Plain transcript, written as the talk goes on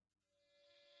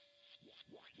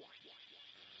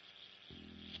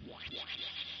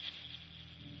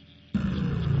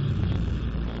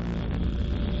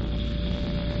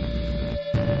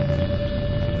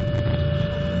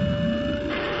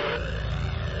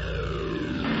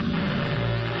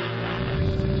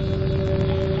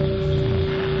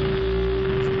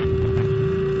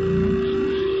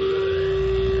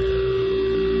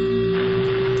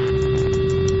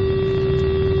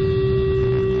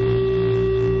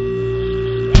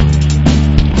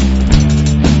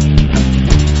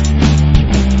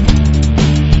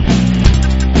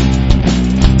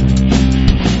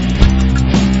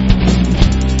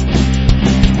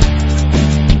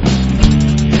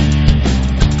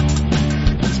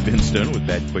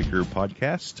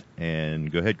Podcast,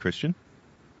 and go ahead, Christian.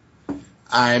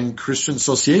 I'm Christian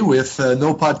Saucier with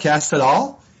no podcast at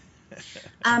all.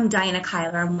 I'm Diana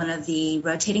Kyler. I'm one of the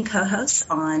rotating co-hosts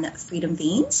on Freedom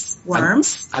Beans,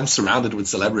 Worms. I'm surrounded with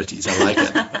celebrities. I like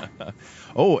it.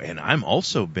 Oh, and I'm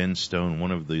also Ben Stone,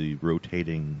 one of the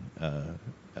rotating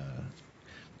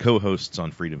co-hosts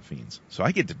on Freedom Fiends. So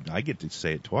I get to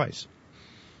say it twice.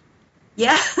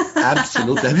 Yeah.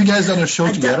 Absolutely. Have you guys done a show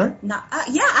together?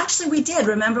 Yeah, actually we did.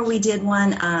 Remember we did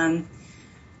one,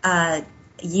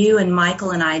 you and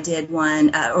Michael and I did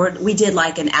one, or we did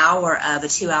like an hour of a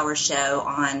 2-hour show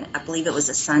on, I believe it was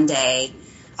a Sunday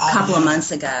a couple of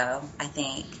months ago, I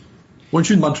think. Weren't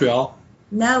you in Montreal?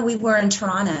 No, we were in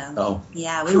Toronto. Oh.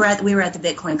 Yeah, we were at the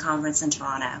Bitcoin conference in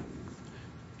Toronto.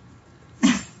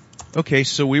 Okay,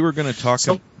 so we were going to talk.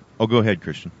 Go ahead,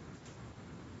 Christian.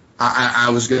 I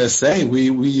was going to say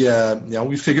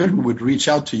we figured we would reach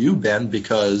out to you, Ben,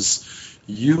 because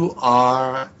you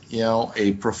are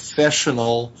a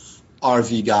professional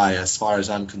RV guy as far as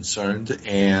I'm concerned,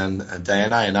 and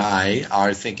Diana and I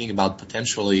are thinking about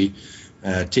potentially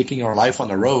taking our life on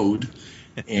the road,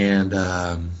 and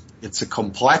it's a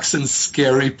complex and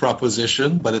scary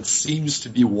proposition, but it seems to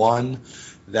be one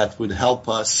that would help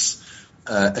us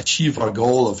achieve our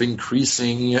goal of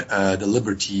increasing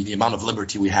the amount of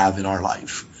liberty we have in our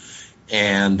life,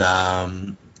 and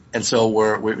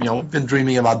so we've been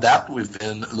dreaming about that. We've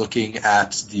been looking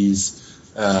at these.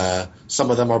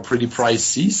 Some of them are pretty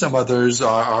pricey, some others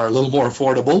are a little more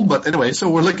affordable. But anyway, so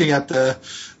we're looking at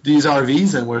these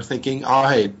RVs, and we're thinking, all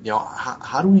right,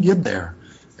 how do we get there?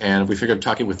 And we figured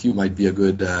talking with you might be a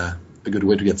good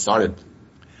way to get started.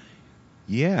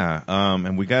 Yeah,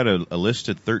 and we got a list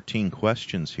of 13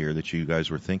 questions here that you guys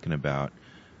were thinking about.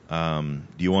 Do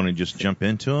you want to just jump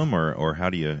into them, or how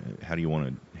do you want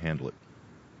to handle it?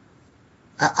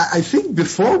 I think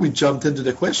before we jumped into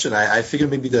the question, I figured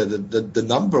maybe the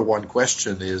number one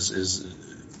question is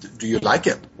do you like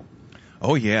it?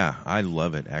 Oh yeah, I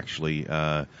love it actually.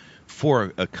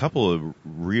 For a couple of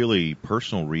really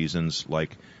personal reasons,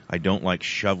 like I don't like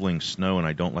shoveling snow and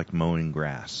I don't like mowing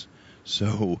grass.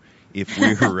 So if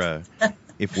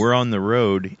we're on the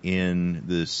road in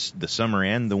the summer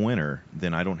and the winter,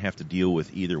 then I don't have to deal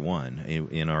with either one.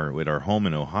 At our home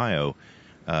in Ohio,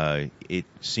 it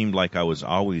seemed like I was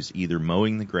always either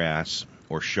mowing the grass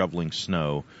or shoveling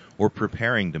snow, or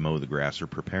preparing to mow the grass or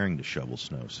preparing to shovel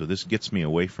snow. So this gets me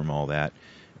away from all that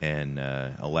and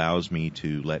allows me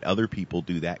to let other people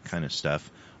do that kind of stuff.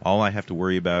 All I have to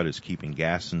worry about is keeping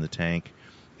gas in the tank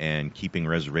and keeping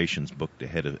reservations booked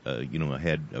ahead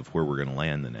of where we're going to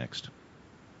land the next.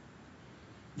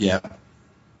 Yeah.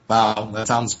 Wow, that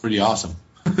sounds pretty awesome.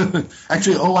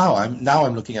 Actually,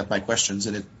 I'm looking at my questions,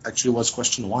 and it actually was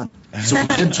question 1. So we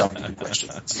did jump into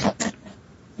questions.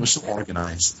 We're so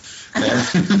organized.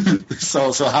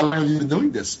 So how long have you been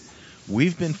doing this?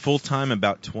 We've been full-time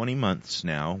about 20 months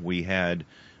now. We had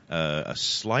a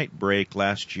slight break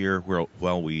last year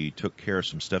while we took care of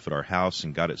some stuff at our house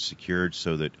and got it secured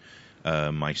so that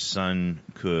my son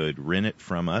could rent it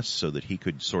from us so that he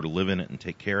could sort of live in it and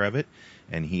take care of it.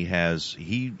 And he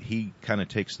kind of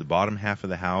takes the bottom half of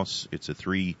the house. It's a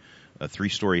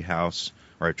three-story house,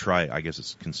 or I guess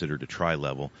it's considered a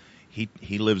tri-level.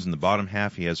 He lives in the bottom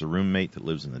half. He has a roommate that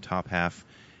lives in the top half.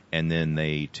 And then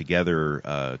they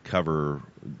together cover,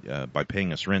 by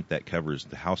paying us rent, that covers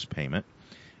the house payment.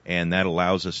 And that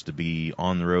allows us to be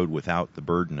on the road without the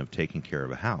burden of taking care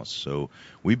of a house. So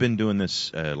we've been doing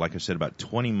this, like I said, about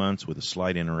 20 months with a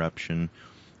slight interruption.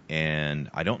 And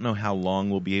I don't know how long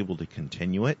we'll be able to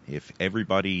continue it. If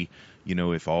everybody,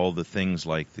 if all the things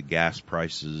like the gas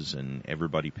prices and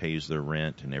everybody pays their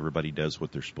rent and everybody does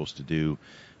what they're supposed to do,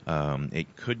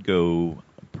 it could go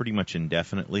pretty much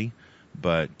indefinitely.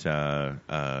 But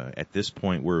at this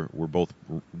point,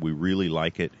 we really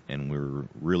like it, and we're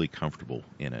really comfortable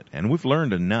in it. And we've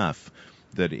learned enough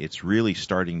that it's really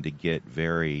starting to get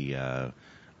very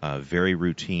very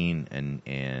routine, and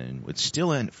it's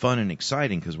still fun and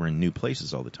exciting because we're in new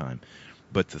places all the time.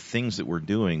 But the things that we're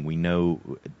doing, we know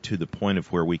to the point of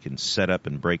where we can set up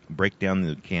and break down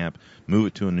the camp, move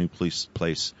it to a new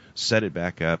place, set it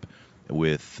back up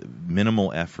with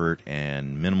minimal effort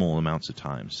and minimal amounts of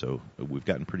time. So we've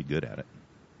gotten pretty good at it.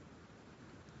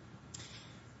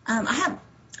 I have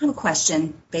a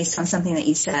question based on something that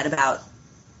you said about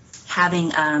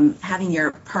having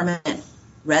your permanent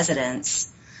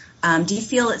residence. Do you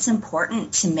feel it's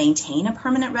important to maintain a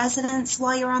permanent residence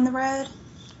while you're on the road?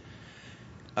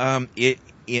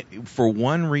 For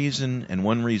one reason and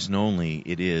one reason only,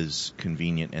 it is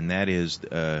convenient, and that is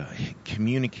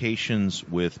communications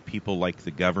with people like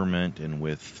the government and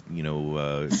with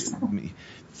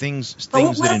things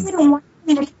that. We don't want to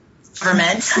communicate with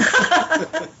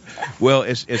government. Well,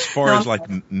 as far as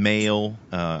like mail,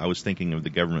 I was thinking of the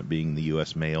government being the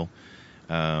U.S. mail.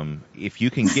 If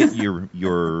you can get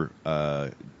your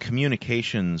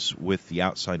communications with the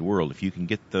outside world, if you can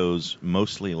get those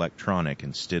mostly electronic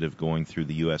instead of going through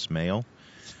the U.S. mail,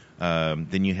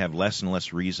 then you have less and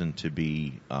less reason to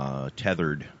be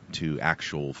tethered to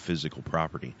actual physical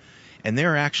property. And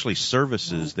there are actually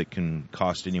services that can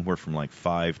cost anywhere from like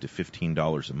 $5 to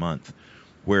 $15 a month,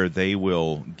 where they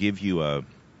will give you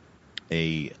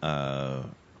it's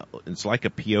like a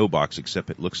P.O. box, except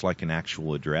it looks like an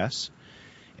actual address.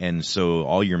 And so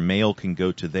all your mail can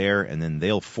go to there, and then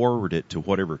they'll forward it to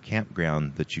whatever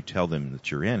campground that you tell them that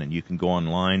you're in. And you can go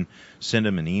online, send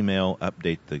them an email,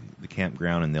 update the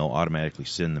campground, and they'll automatically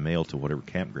send the mail to whatever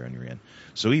campground you're in.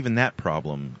 So even that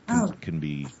problem can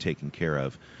be taken care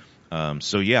of.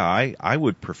 I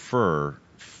would prefer,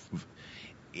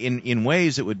 in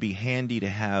ways it would be handy to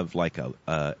have like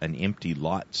an empty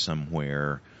lot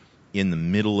somewhere in the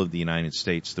middle of the United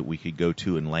States that we could go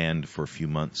to and land for a few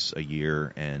months a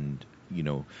year. And,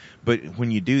 but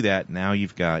when you do that, now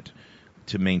you've got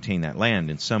to maintain that land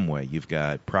in some way. You've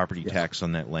got property tax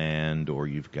on that land, or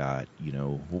you've got,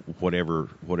 whatever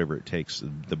it takes,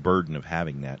 the burden of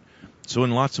having that. So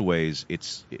in lots of ways,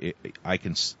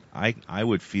 I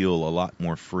would feel a lot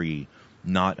more free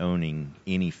not owning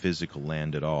any physical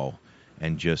land at all,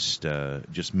 and just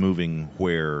moving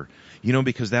where,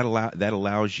 because that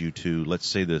allows you to, let's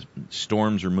say the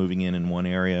storms are moving in one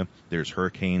area, there's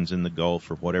hurricanes in the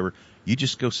Gulf or whatever, you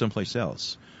just go someplace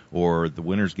else. Or the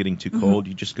winter's getting too cold,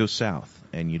 you just go south,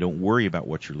 and you don't worry about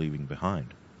what you're leaving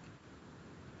behind.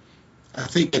 I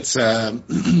think it's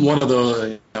one of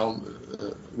the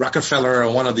Rockefeller,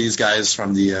 or one of these guys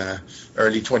from the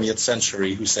early 20th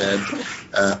century, who said,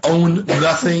 "Own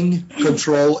nothing,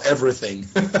 control everything."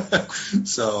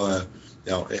 So,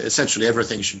 essentially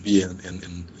everything should be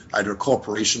in either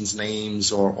corporations'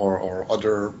 names or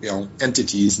other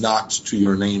entities, not to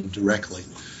your name directly.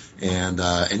 And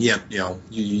yet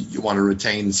you want to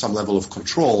retain some level of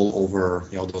control over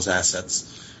those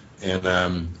assets.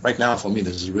 And right now, for me,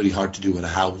 this is really hard to do with a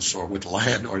house or with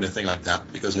land or anything like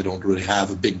that, because I don't really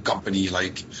have a big company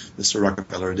like Mr.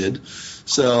 Rockefeller did.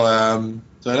 So I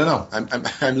don't know.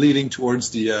 I'm leaning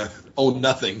towards the own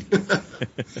nothing.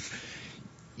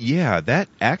 Yeah, that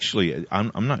actually,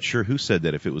 I'm not sure who said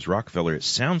that. If it was Rockefeller, it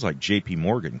sounds like J.P.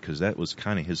 Morgan, because that was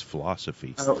kind of his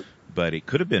philosophy. Oh. But it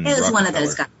could have been. It was Rockefeller. one of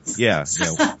those guys. Yeah,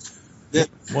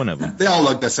 one of them. They all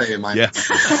look the same. Yeah.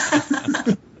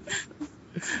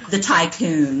 The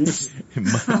tycoons.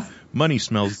 Money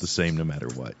smells the same no matter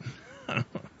what.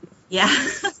 Yeah.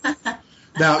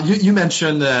 Now, you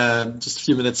mentioned just a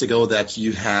few minutes ago that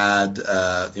you had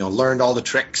learned all the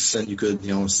tricks, and you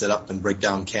could set up and break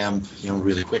down camp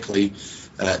really quickly.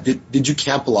 Did you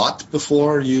camp a lot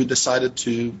before you decided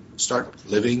to start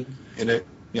living in a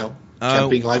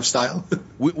camping lifestyle?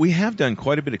 We have done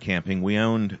quite a bit of camping. We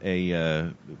owned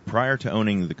prior to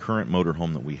owning the current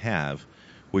motorhome that we have,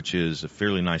 which is a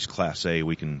fairly nice Class A.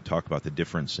 We can talk about the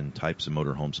difference in types of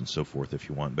motorhomes and so forth if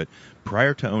you want. But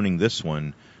prior to owning this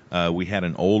one, we had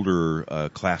an older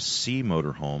Class C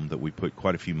motorhome that we put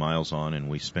quite a few miles on, and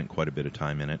we spent quite a bit of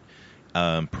time in it.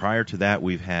 Prior to that,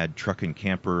 we've had truck and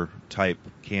camper type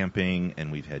camping, and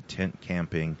we've had tent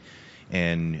camping.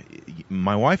 And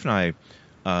my wife and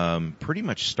I pretty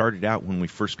much started out when we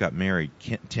first got married,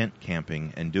 tent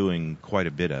camping, and doing quite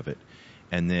a bit of it.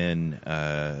 And then,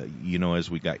 as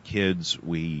we got kids,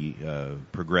 we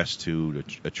progressed to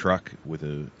a truck with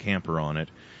a camper on it,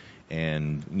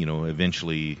 and,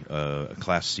 eventually a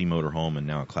Class C motorhome, and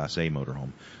now a Class A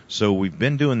motorhome. So we've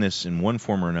been doing this in one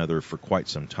form or another for quite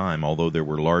some time, although there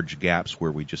were large gaps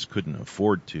where we just couldn't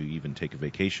afford to even take a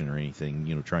vacation or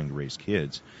anything, trying to raise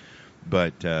kids.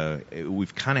 but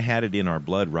we've kind of had it in our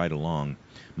blood right along.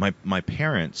 My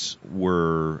parents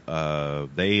were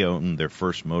they owned their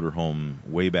first motorhome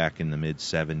way back in the mid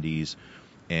 70s,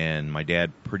 and my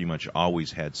dad pretty much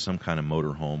always had some kind of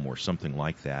motorhome or something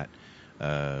like that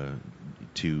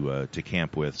to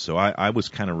camp with. So I was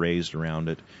kind of raised around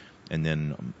it. And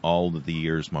then all of the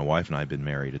years my wife and I have been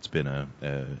married, it's been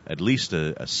at least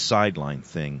a sideline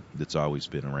thing that's always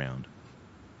been around.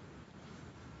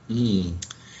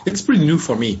 It's pretty new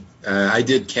for me. I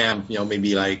did camp,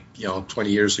 maybe 20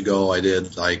 years ago. I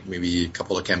did maybe a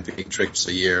couple of camping trips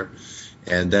a year.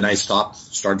 And then I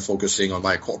started focusing on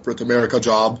my corporate America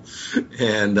job.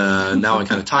 And now I'm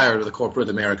kind of tired of the corporate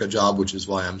America job, which is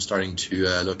why I'm starting to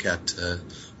look at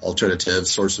alternative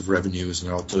source of revenues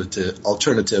and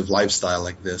alternative lifestyle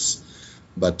like this.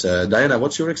 But Diana,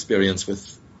 what's your experience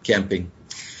with camping?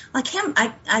 I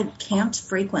camped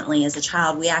frequently as a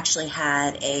child. We actually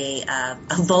had a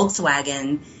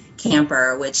Volkswagen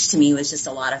camper, which to me was just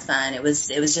a lot of fun. It was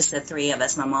just the three of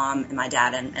us, my mom and my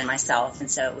dad and myself.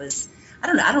 And so it was, I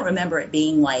don't know, I don't remember it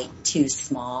being too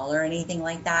small or anything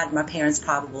like that. My parents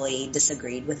probably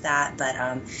disagreed with that, but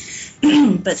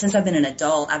but since I've been an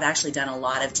adult, I've actually done a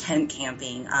lot of tent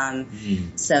camping.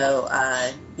 So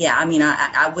yeah, I mean,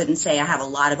 I wouldn't say I have a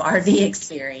lot of RV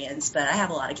experience, but I have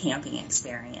a lot of camping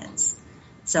experience.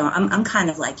 So I'm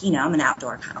kind of I'm an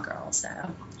outdoor kind of girl. So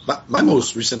my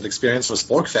most recent experience was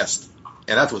Porkfest.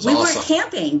 And that was awesome. We weren't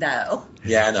camping, though.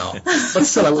 Yeah, I know. But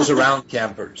still, I was around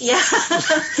campers. Yeah.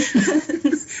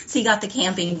 So you got the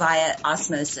camping via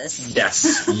osmosis.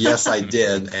 Yes, I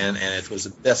did. And it was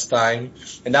the best time.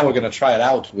 And now we're going to try it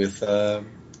out with...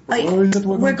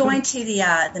 we're going to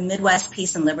the Midwest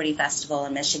Peace and Liberty Festival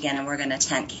in Michigan, and we're going to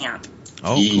tent camp.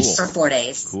 Oh, cool. For 4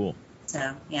 days. Cool.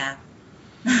 So, yeah.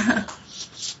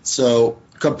 So,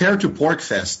 compared to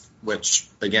Porkfest, which,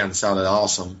 again, sounded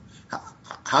awesome...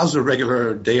 How's a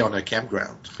regular day on a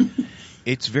campground?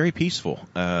 It's very peaceful.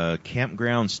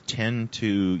 Campgrounds tend to...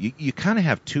 You kind of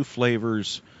have two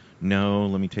flavors. No,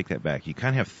 let me take that back. You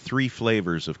kind of have three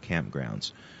flavors of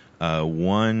campgrounds.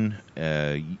 One,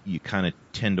 you kind of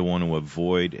tend to want to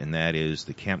avoid, and that is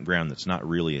the campground that's not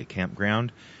really a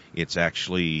campground. It's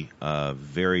actually a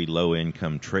very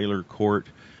low-income trailer court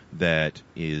that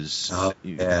is,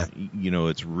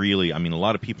 it's really, I mean, a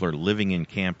lot of people are living in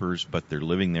campers, but they're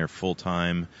living there full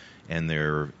time, and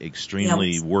they're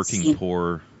extremely working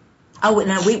poor. Oh,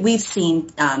 no, we've seen,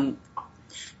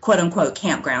 quote unquote,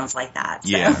 campgrounds like that.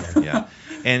 So. Yeah.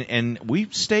 And we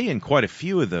stay in quite a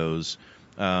few of those.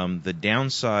 The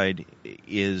downside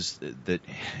is that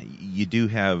you do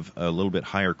have a little bit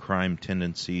higher crime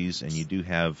tendencies, and you do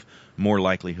have more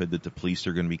likelihood that the police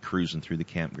are going to be cruising through the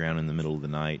campground in the middle of the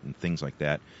night and things like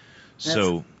that.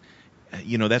 So,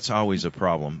 that's always a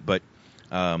problem. But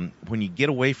when you get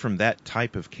away from that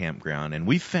type of campground, and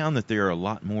we've found that there are a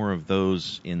lot more of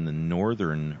those in the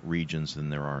northern regions than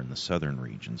there are in the southern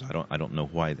regions. I don't know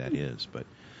why that is, but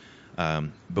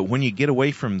when you get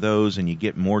away from those and you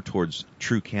get more towards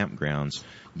true campgrounds,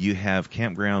 you have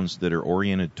campgrounds that are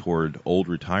oriented toward old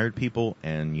retired people,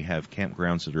 and you have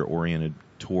campgrounds that are oriented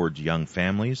towards young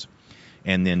families,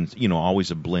 and then, always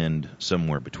a blend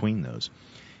somewhere between those.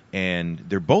 And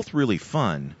they're both really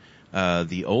fun.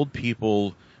 The old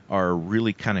people are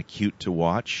really kind of cute to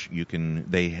watch.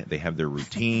 They have their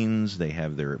routines, they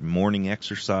have their morning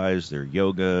exercise, their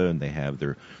yoga, and they have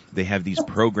these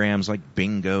programs like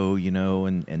bingo,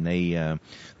 and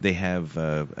they have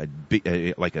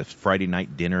like a Friday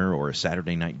night dinner or a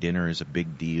Saturday night dinner is a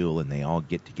big deal, and they all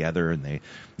get together and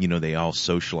they all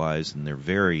socialize, and they're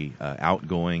very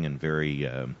outgoing and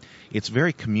it's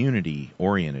very community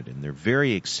oriented, and they're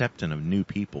very accepting of new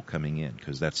people coming in,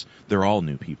 because they're all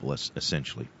new people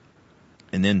essentially.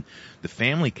 And then the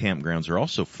family campgrounds are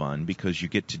also fun because you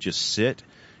get to just sit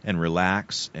and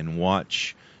relax and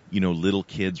watch, little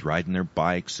kids riding their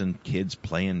bikes, and kids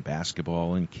playing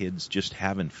basketball, and kids just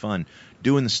having fun,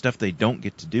 doing the stuff they don't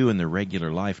get to do in their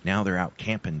regular life. Now they're out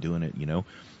camping doing it,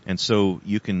 And so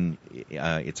you can,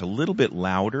 it's a little bit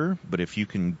louder, but if you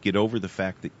can get over the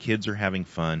fact that kids are having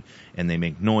fun and they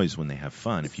make noise when they have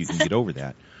fun, if you can get over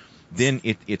that, then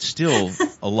it's still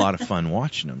a lot of fun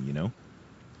watching them,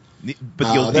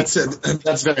 But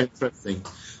that's very interesting.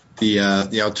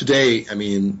 Today, I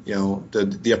mean,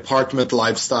 the apartment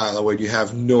lifestyle where you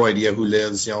have no idea who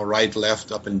lives, right,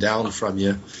 left, up and down from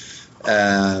you.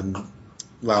 To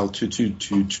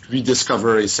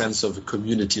rediscover a sense of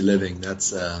community living,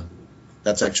 that's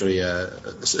actually a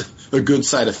good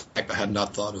side effect I had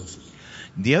not thought of.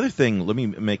 The other thing, let me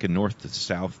make a north to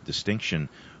south distinction.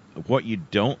 what you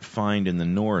don't find in the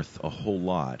north a whole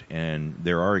lot, and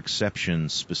there are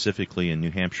exceptions, specifically in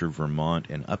New Hampshire, Vermont,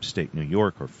 and upstate New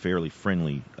York are fairly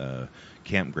friendly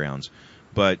campgrounds.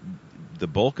 But the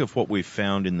bulk of what we've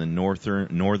found in the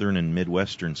northern and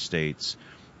midwestern states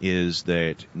is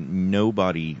that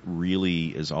nobody really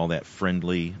is all that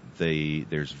friendly.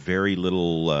 There's very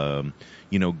little,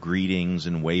 greetings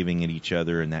and waving at each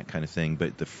other and that kind of thing.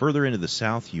 But the further into the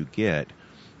south you get,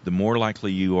 the more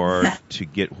likely you are to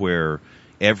get where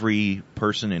every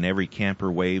person and every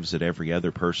camper waves at every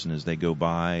other person as they go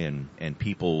by, and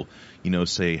people,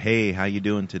 say, "Hey, how you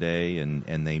doing today?"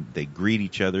 and they greet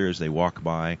each other as they walk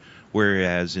by.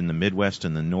 Whereas in the Midwest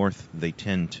and the North, they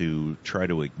tend to try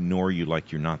to ignore you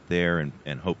like you're not there,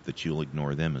 and hope that you'll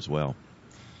ignore them as well.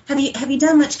 Have you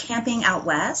done much camping out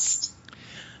west?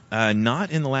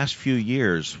 Not in the last few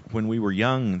years. When we were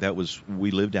young,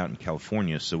 we lived out in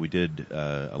California, so we did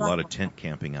a lot of tent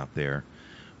camping out there.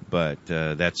 But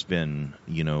that's been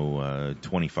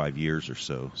 25 years or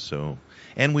so. So,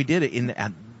 and we did it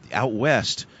out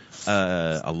west.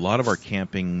 A lot of our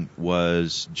camping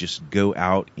was just go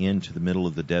out into the middle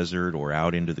of the desert or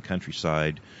out into the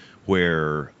countryside,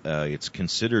 where it's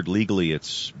considered legally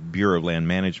it's Bureau of Land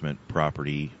Management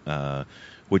property,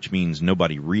 which means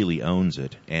nobody really owns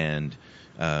it. And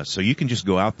so you can just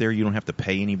go out there. You don't have to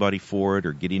pay anybody for it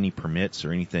or get any permits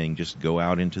or anything. Just go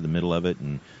out into the middle of it.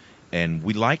 And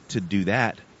we like to do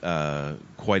that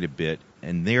quite a bit.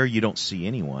 And there you don't see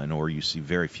anyone, or you see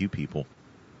very few people.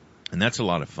 And that's a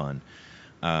lot of fun.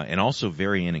 And also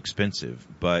very inexpensive.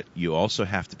 But you also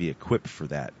have to be equipped for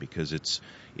that, because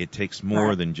it takes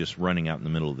more than just running out in the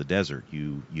middle of the desert.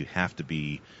 You have to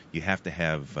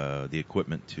have the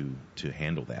equipment to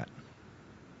handle that.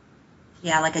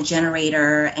 Yeah, like a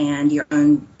generator and your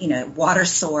own, water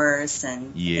source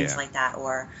and things like that.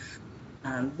 Or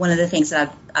one of the things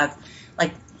that I've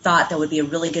thought that would be a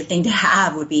really good thing to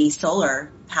have would be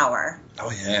solar power. Oh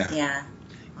yeah. Yeah.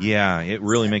 Yeah, it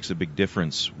really makes a big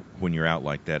difference when you're out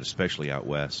like that, especially out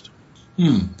west.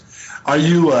 Are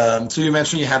you? So you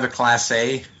mentioned you have a Class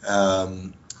A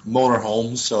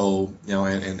motorhome. So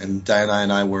and Diana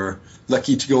and I were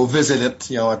lucky to go visit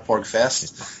it. At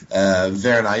PorcFest.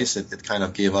 Very nice. It kind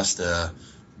of gave us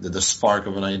the spark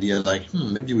of an idea, like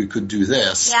maybe we could do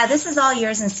this. Yeah, this is all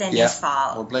yours and Cindy's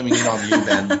fault. We're blaming it on you,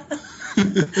 Ben.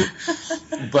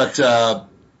 But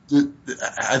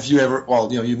have you ever?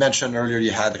 Well, you mentioned earlier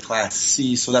you had a Class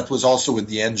C, so that was also with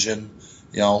the engine,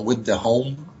 with the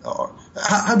home. Or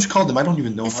how'd you call them? I don't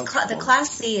even know. The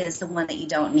Class C is the one that you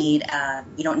don't need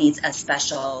a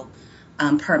special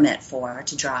permit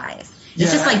to drive.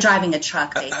 It's just like driving a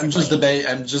truck, basically.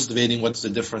 I'm just debating what's the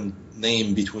different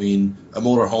name between a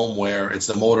motorhome where it's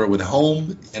the motor with a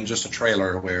home and just a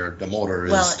trailer where the motor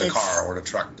is the car or the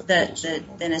truck.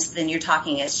 Then you're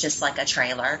talking. It's just like a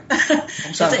trailer.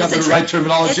 I've got the right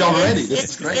terminology already.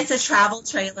 This is great. It's a travel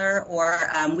trailer, or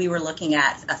we were looking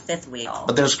at a fifth wheel.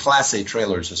 But there's Class A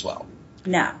trailers as well.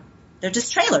 No, they're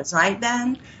just trailers, right,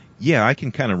 Ben? Yeah, I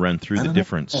can kind of run through the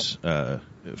difference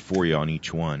for you on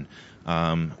each one.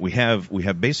 We have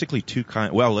basically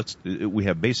we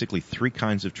have basically three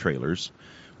kinds of trailers.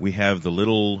 We have the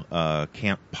little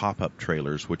camp pop-up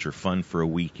trailers, which are fun for a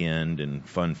weekend and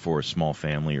fun for a small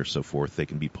family or so forth. They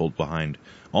can be pulled behind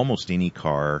almost any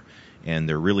car, and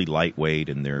they're really lightweight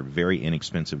and they're very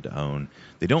inexpensive to own.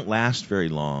 They don't last very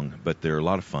long, but they're a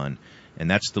lot of fun. And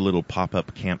that's the little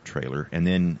pop-up camp trailer. And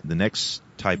then the next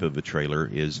type of a trailer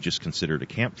is just considered a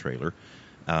camp trailer.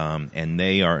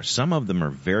 And some of them are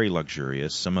very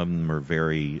luxurious, some of them are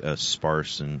very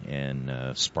sparse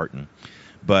and Spartan.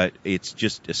 But it's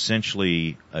just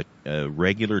essentially a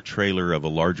regular trailer of a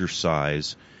larger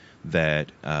size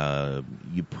that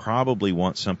you probably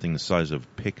want something the size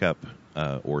of pickup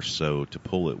or so to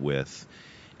pull it with.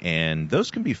 And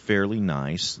those can be fairly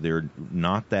nice. They're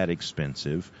not that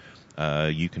expensive.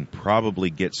 You can probably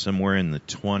get somewhere in the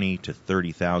 $20,000 to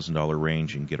 $30,000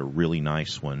 range and get a really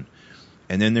nice one.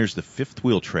 And then there's the fifth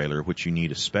wheel trailer, which you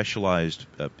need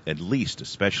at least a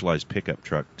specialized pickup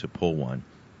truck to pull one.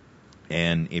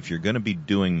 And if you're going to be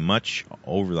doing much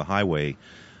over the highway,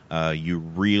 you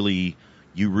really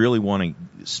want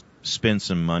to spend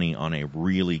some money on a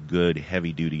really good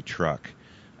heavy duty truck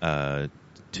to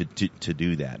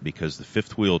do that, because the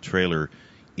fifth wheel trailer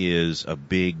is a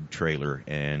big trailer,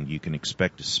 and you can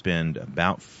expect to spend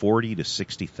about $40,000 to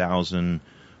 $60,000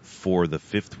 for the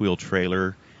fifth wheel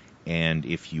trailer. And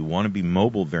if you want to be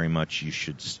mobile very much, you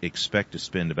should expect to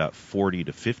spend about $40,000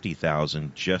 to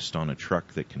 $50,000 just on a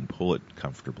truck that can pull it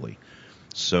comfortably.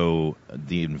 So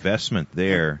the investment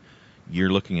there,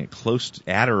 you're looking at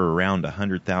at or around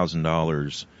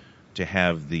 $100,000 to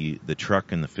have the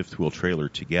truck and the fifth wheel trailer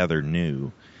together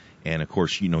new, and of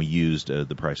course, used,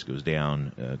 the price goes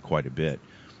down quite a bit.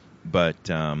 But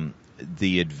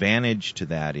the advantage to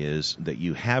that is that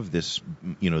you have this,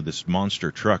 this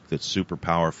monster truck that's super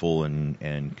powerful and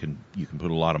you can put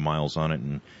a lot of miles on it,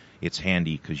 and it's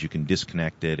handy because you can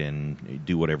disconnect it and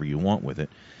do whatever you want with it.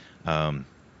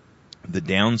 The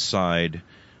downside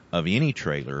of any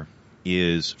trailer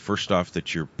is, first off,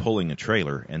 that you're pulling a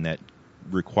trailer, and that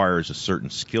requires a certain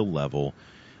skill level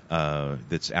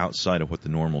that's outside of what the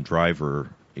normal driver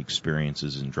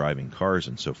experiences in driving cars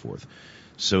and so forth.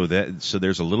 So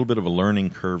there's a little bit of a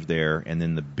learning curve there, and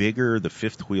then the bigger the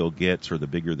fifth wheel gets, or the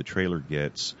bigger the trailer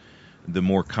gets, the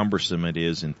more cumbersome it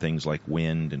is in things like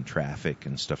wind and traffic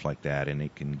and stuff like that, and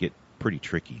it can get pretty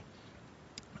tricky.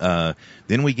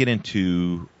 Then we get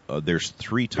into there's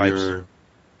three types.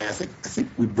 I think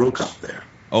we broke up there.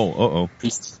 Oh. Are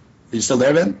you still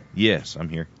there, Ben? Yes, I'm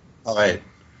here. All right.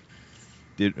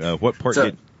 What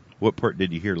part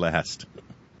did you hear last?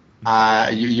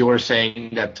 You were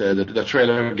saying that the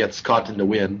trailer gets caught in the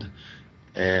wind,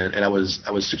 and I was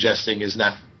suggesting is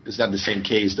not the same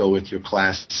case though with your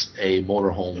Class A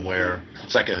motorhome, where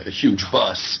it's like a huge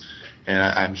bus, and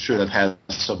I'm sure that has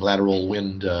some lateral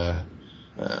wind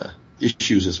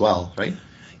issues as well, right?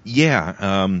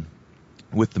 Yeah.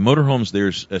 With the motorhomes,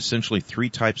 there's essentially three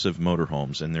types of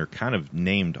motorhomes, and they're kind of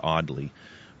named oddly,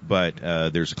 but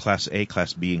there's Class A,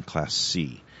 Class B, and Class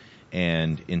C.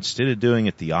 And instead of doing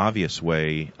it the obvious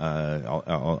way,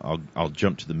 I'll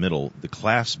jump to the middle. The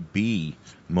Class B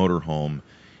motorhome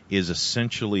is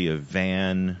essentially a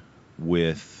van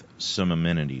with some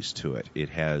amenities to it. It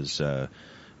has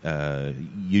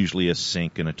usually a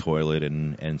sink and a toilet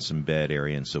and some bed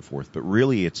area and so forth. But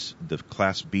really, it's the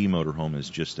Class B motorhome is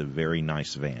just a very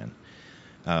nice van.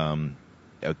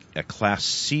 A Class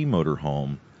C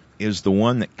motorhome is the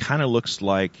one that kind of looks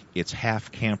like it's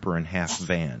half camper and half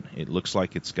van. It looks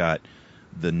like it's got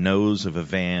the nose of a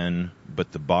van,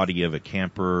 but the body of a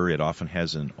camper. It often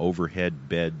has an overhead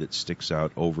bed that sticks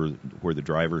out over where the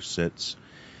driver sits.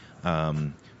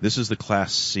 This is the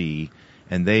Class C,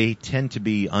 and they tend to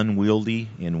be unwieldy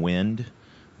in wind.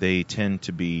 They tend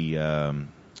to be,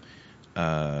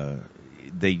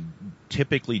 they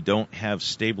typically don't have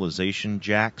stabilization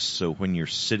jacks, so when you're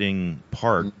sitting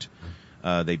parked,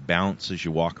 they bounce as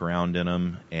you walk around in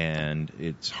them, and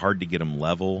it's hard to get them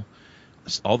level.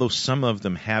 Although some of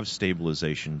them have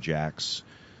stabilization jacks,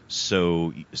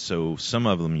 so some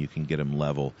of them you can get them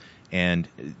level. And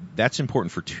that's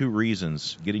important for two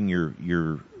reasons. Getting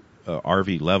your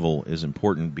RV level is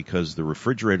important because the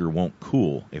refrigerator won't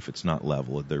cool if it's not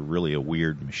level. They're really a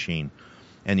weird machine.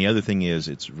 And the other thing is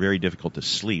it's very difficult to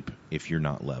sleep if you're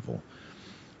not level.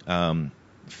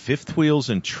 Fifth wheels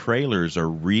and trailers are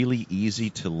really easy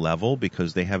to level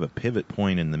because they have a pivot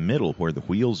point in the middle where the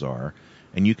wheels are,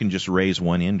 and you can just raise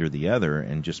one end or the other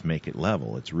and just make it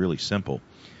level. It's really simple.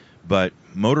 But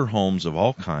motorhomes of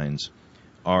all kinds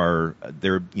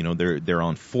they're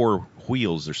on four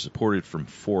wheels. They're supported from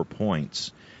 4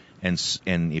 points,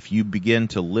 and if you begin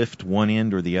to lift one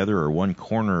end or the other, or one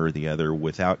corner or the other,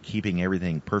 without keeping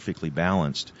everything perfectly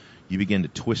balanced, you begin to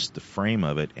twist the frame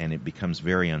of it, and it becomes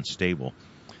very unstable.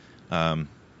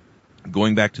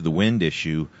 Going back to the wind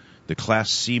issue, the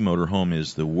Class C motorhome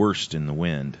is the worst in the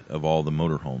wind of all the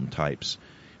motorhome types.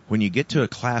 When you get to a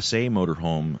Class A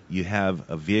motorhome, you have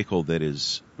a vehicle that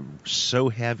is so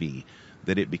heavy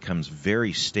that it becomes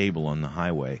very stable on the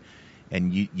highway.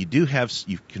 And you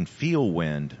can feel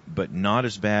wind, but not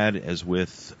as bad as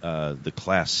with the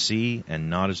Class C, and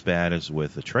not as bad as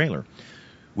with a trailer.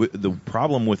 The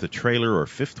problem with a trailer or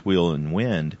fifth wheel in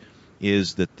wind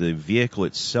is that the vehicle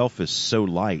itself is so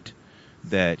light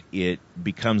that it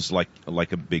becomes like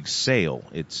a big sail.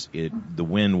 The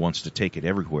wind wants to take it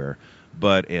everywhere.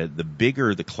 But the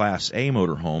bigger the Class A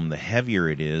motorhome, the heavier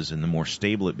it is, and the more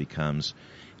stable it becomes,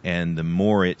 and the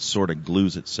more it sort of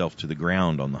glues itself to the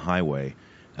ground on the highway.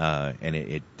 And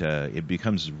it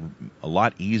becomes a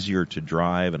lot easier to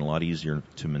drive and a lot easier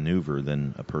to maneuver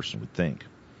than a person would think.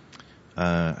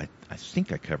 I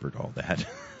think I covered all that.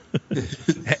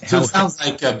 So it sounds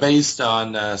like based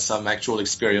on some actual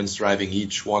experience driving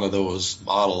each one of those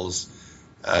models,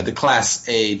 the Class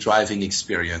A driving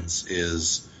experience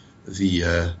is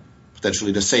the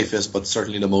potentially the safest, but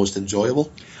certainly the most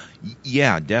enjoyable.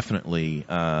 Yeah, definitely.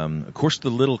 Of course, the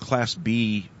little Class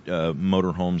B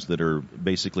motorhomes that are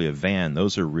basically a van,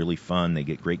 those are really fun. They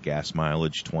get great gas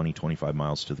mileage, 20, 25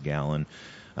 miles to the gallon.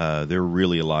 They're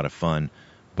really a lot of fun.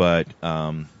 But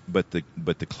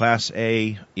the Class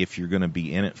A, if you're going to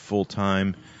be in it full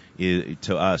time,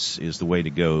 to us is the way to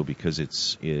go, because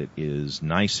it is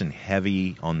nice and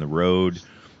heavy on the road.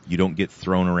 You don't get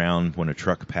thrown around when a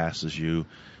truck passes you.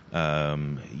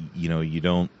 You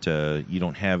don't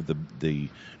have the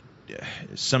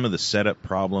some of the setup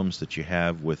problems that you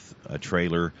have with a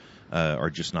trailer are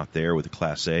just not there with a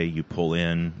Class A. You pull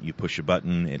in, you push a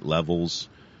button, it levels,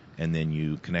 and then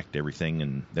you connect everything,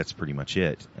 and that's pretty much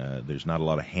it. There's not a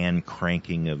lot of hand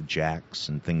cranking of jacks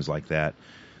and things like that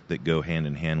go hand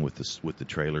in hand with the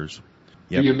trailers.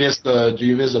 Yep. Do you miss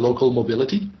the local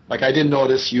mobility? Like, I didn't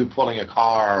notice you pulling a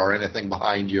car or anything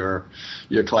behind your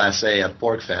Class A at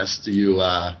PorkFest. Do you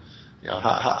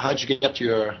how'd you get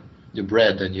your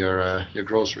bread and your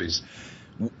groceries?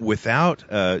 Without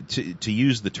to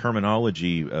use the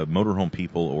terminology motorhome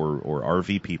people or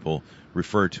RV people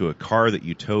refer to a car that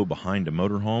you tow behind a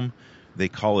motorhome, they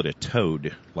call it a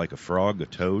toad, like a frog, a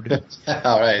toad.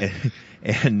 All right.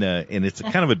 And it's a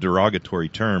kind of a derogatory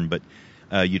term, but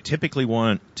you typically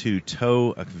want to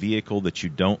tow a vehicle that you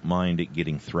don't mind it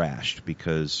getting thrashed,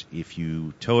 because if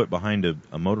you tow it behind a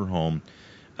motorhome,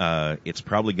 it's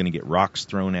probably going to get rocks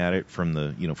thrown at it from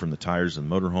the tires of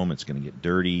the motorhome. It's going to get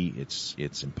dirty.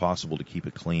 It's impossible to keep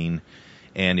it clean.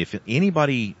 And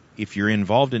if you're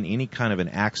involved in any kind of an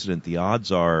accident, the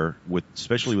odds are,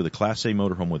 especially with a Class A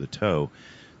motorhome with a tow,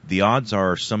 the odds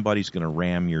are somebody's going to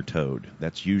ram your toad.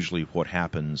 That's usually what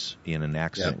happens in an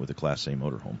accident with a Class A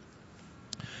motorhome.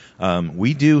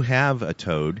 We do have a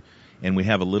toad, and we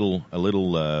have a little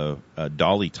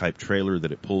dolly type trailer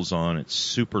that it pulls on. It's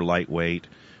super lightweight.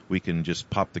 We can just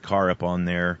pop the car up on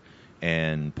there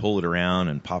and pull it around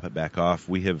and pop it back off.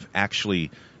 We have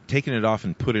actually taken it off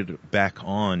and put it back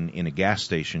on in a gas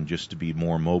station just to be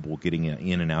more mobile, getting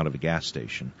in and out of a gas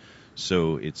station.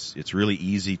 So it's really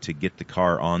easy to get the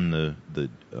car on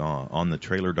the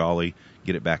trailer dolly,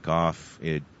 get it back off.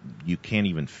 You can't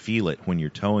even feel it when you're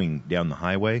towing down the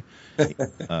highway.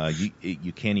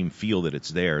 You can't even feel that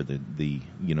it's there. The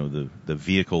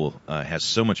vehicle has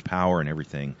so much power and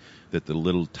everything that the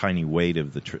little tiny weight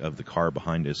of the car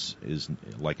behind us is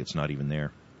like it's not even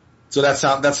there. So that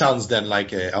sounds then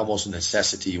like almost a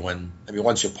necessity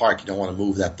once you park, you don't want to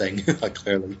move that thing,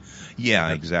 clearly.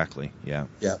 Yeah, exactly. Yeah.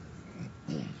 Yeah.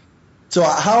 So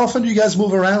how often do you guys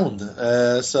move around?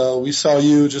 So we saw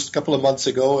you just a couple of months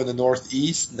ago in the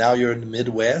Northeast. Now you're in the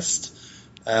Midwest.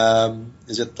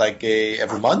 Is it like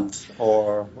every month,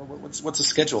 or what's the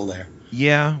schedule there?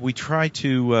 Yeah, we try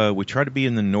to be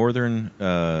in the northern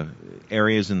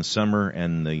areas in the summer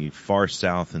and the far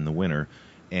south in the winter.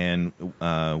 And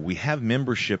we have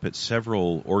membership at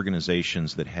several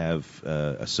organizations that have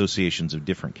associations of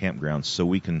different campgrounds, so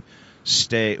we can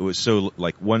stay. So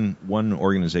like one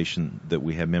organization that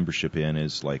we have membership in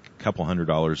is like a couple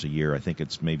 $100 a year. I think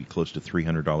it's maybe close to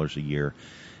 $300 a year.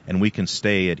 And we can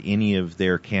stay at any of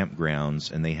their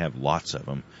campgrounds, and they have lots of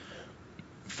them,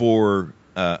 for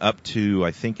up to,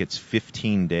 I think it's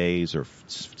 15 days or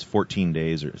 14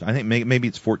 days, or I think maybe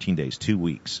it's 14 days, 2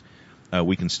 weeks.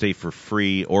 We can stay for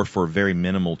free or for a very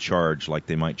minimal charge, like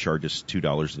they might charge us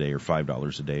 $2 a day or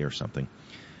 $5 a day or something.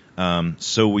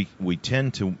 So we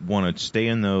tend to want to stay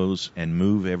in those and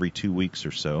move every 2 weeks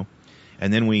or so.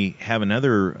 And then we have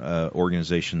another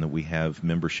organization that we have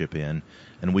membership in,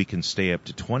 and we can stay up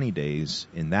to 20 days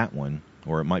in that one,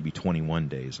 or it might be 21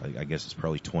 days. I guess it's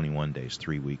probably 21 days,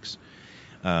 3 weeks.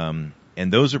 And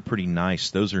those are pretty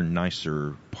nice. Those are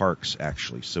nicer parks,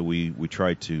 actually. So we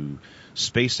try to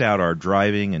space out our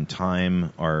driving and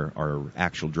time our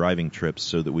actual driving trips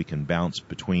so that we can bounce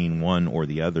between one or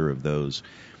the other of those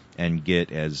and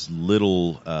get as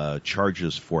little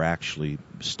charges for actually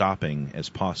stopping as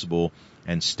possible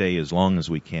and stay as long as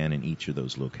we can in each of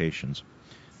those locations.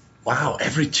 Wow,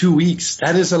 every 2 weeks.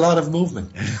 That is a lot of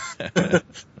movement.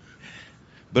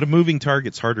 But a moving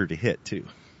target's harder to hit, too.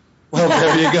 Well,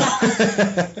 there you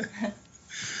go.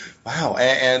 Wow,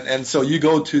 and so you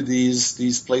go to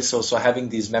these places. So having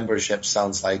these memberships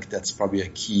sounds like that's probably a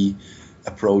key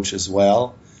approach as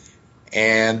well.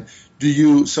 And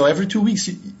so every 2 weeks,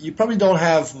 you probably don't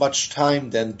have much time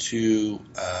then to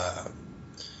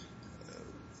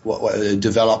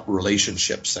develop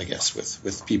relationships, I guess,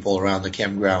 with people around the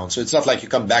campground. So it's not like you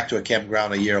come back to a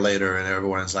campground a year later and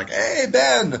everyone is like, "Hey,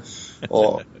 Ben,"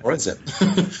 or is it?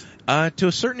 To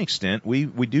a certain extent, we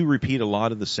do repeat a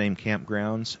lot of the same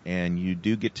campgrounds, and you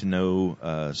do get to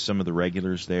know some of the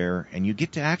regulars there, and you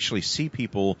get to actually see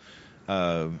people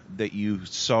that you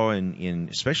saw in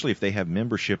especially if they have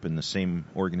membership in the same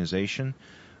organization.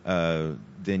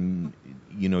 Then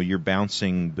you're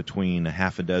bouncing between a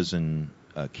half a dozen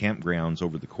campgrounds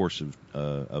over the course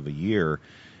of a year,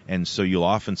 and so you'll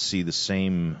often see the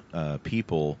same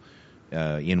people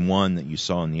in one that you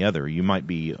saw in the other. You might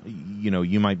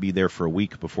be there for a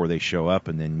week before they show up,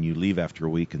 and then you leave after a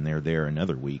week and they're there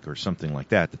another week or something like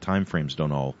that. The time frames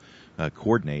don't all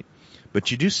coordinate. But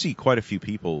you do see quite a few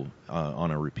people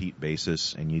on a repeat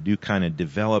basis, and you do kind of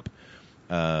develop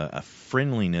a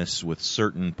friendliness with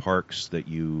certain parks that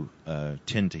you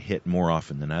tend to hit more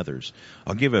often than others.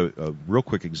 I'll give a real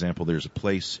quick example. There's a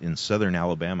place in southern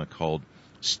Alabama called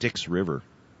Styx River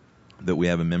that we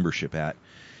have a membership at,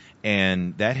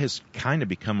 and that has kind of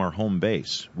become our home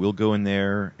base. We'll go in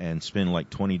there and spend like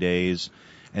 20 days,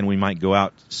 and we might go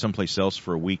out someplace else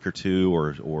for a week or two,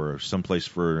 or someplace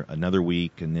for another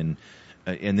week, and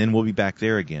then we'll be back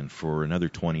there again for another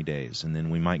 20 days. And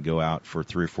then we might go out for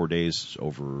 3 or 4 days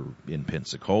over in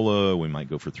Pensacola. We might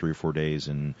go for 3 or 4 days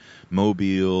in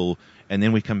Mobile. And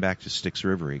then we come back to Styx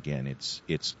River again.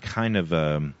 It's kind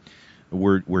of,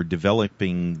 we're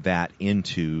developing that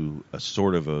into a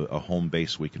sort of a home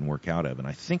base we can work out of. And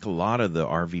I think a lot of the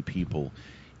RV people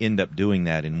end up doing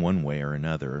that in one way or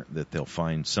another, that they'll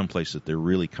find someplace that they're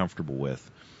really comfortable with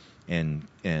and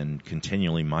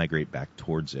continually migrate back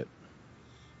towards it.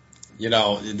 You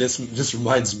know, this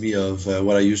reminds me of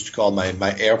what I used to call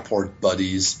my airport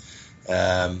buddies.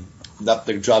 Not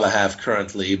the job I have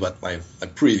currently, but my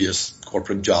previous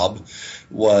corporate job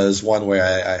was one where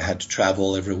I had to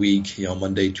travel every week,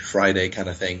 Monday to Friday kind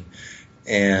of thing.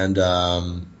 And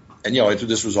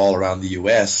this was all around the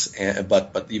U.S.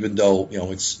 But even though,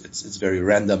 it's very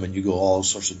random and you go all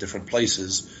sorts of different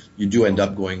places, you do end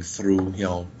up going through,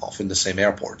 often the same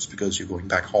airports because you're going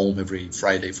back home every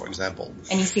Friday, for example.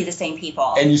 And you see the same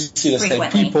people. And you see the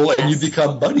frequently. same people, yes. And you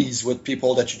become buddies with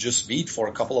people that you just meet for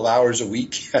a couple of hours a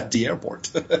week at the airport.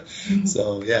 Mm-hmm.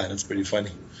 So, yeah, that's pretty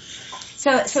funny.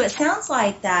 So it sounds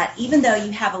like that even though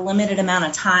you have a limited amount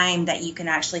of time that you can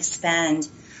actually spend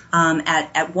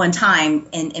at one time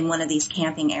in one of these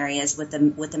camping areas with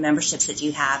the memberships that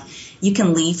you have, you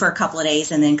can leave for a couple of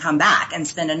days and then come back and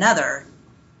spend another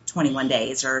 21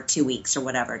 days or 2 weeks or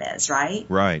whatever it is, right?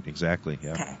 Right, exactly.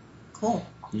 Yeah. Okay, cool.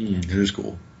 It is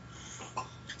cool.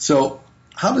 So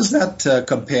how does that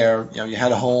compare? You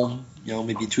had a home,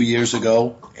 maybe 2 years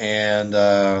ago, and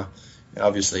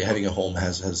obviously having a home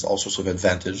has all sorts of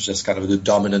advantages. That's kind of the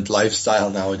dominant lifestyle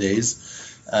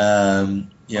nowadays.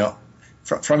 From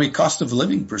a cost of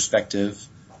living perspective,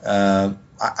 I'm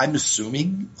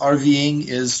assuming RVing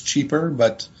is cheaper,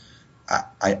 but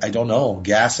I don't know.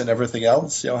 Gas and everything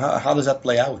else, how does that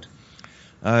play out?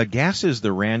 Gas is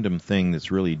the random thing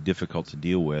that's really difficult to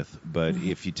deal with, but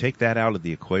if you take that out of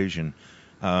the equation,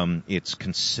 it's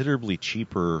considerably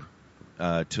cheaper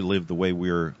to live the way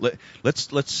we're.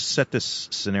 Let's set this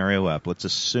scenario up. Let's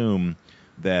assume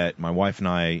that my wife and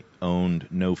I owned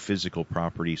no physical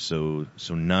property, so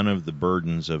none of the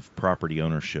burdens of property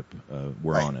ownership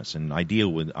were on us. And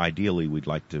ideally, we'd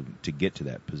like to get to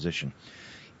that position.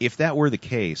 If that were the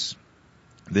case,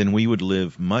 then we would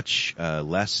live much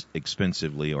less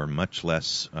expensively or much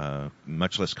less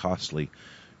costly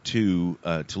to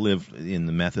live in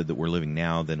the method that we're living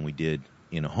now than we did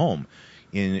in a home.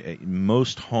 In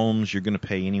most homes, you're going to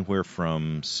pay anywhere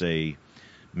from, say,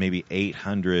 maybe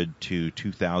 $800 to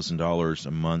 $2,000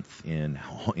 a month in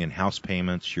house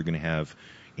payments. You're going to have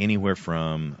anywhere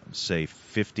from, say,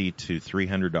 $50 to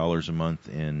 $300 a month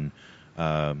in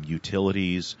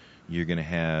utilities. You're going to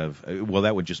have,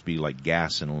 that would just be like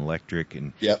gas and electric,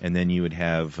 and then you would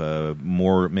have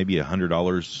more, maybe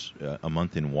 $100 a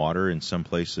month in water in some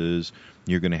places.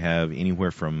 You're going to have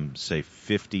anywhere from, say,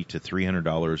 $50 to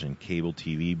 $300 in cable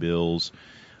TV bills.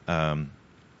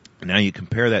 Now you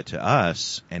compare that to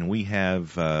us, and we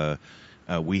have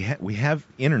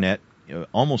internet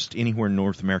almost anywhere in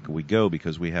North America we go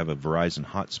because we have a Verizon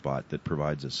hotspot that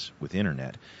provides us with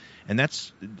internet. And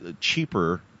that's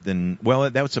cheaper than,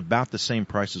 that's about the same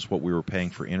price as what we were paying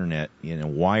for internet in a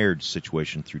wired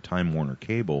situation through Time Warner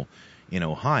Cable in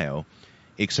Ohio,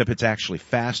 except it's actually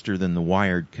faster than the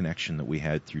wired connection that we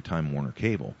had through Time Warner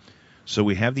Cable. So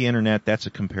we have the internet, that's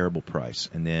a comparable price.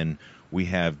 And then we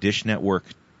have Dish Network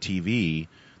TV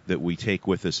that we take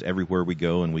with us everywhere we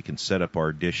go, and we can set up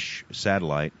our Dish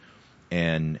satellite,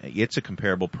 and it's a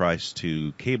comparable price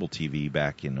to cable TV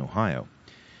back in Ohio.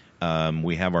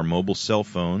 We have our mobile cell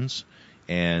phones,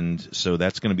 and so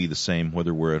that's going to be the same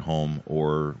whether we're at home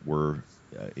or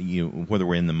whether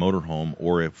we're in the motorhome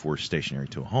or if we're stationary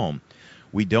to a home.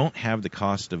 We don't have the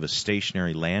cost of a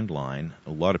stationary landline.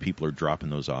 A lot of people are dropping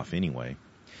those off anyway.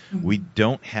 Mm-hmm. We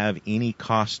don't have any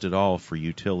cost at all for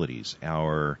utilities.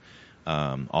 All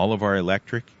of our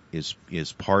electric is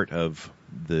part of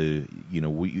the,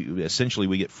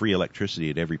 we get free electricity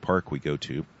at every park we go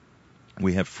to.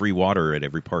 We have free water at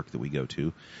every park that we go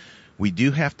to. We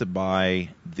do have to buy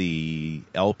the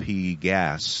LP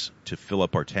gas to fill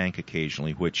up our tank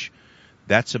occasionally, which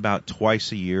that's about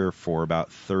twice a year for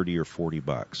about $30 or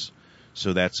 $40.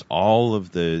 So that's all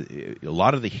of a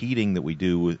lot of the heating that we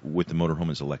do with the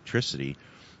motorhome is electricity.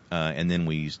 And then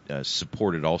we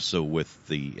support it also with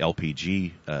the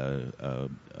LPG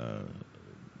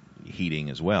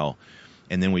heating as well.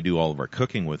 And then we do all of our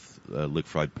cooking with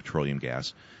liquefied petroleum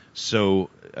gas. So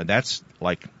that's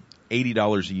like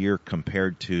 $80 a year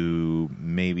compared to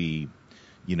maybe,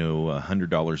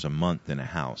 $100 a month in a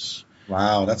house.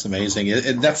 Wow, that's amazing.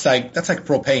 That's like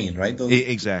propane, right?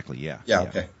 Exactly, yeah. Yeah,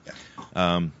 okay. Yeah.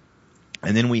 And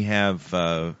then we have,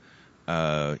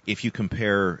 if you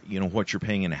compare, what you're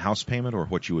paying in a house payment or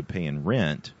what you would pay in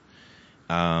rent,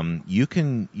 you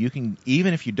can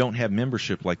even if you don't have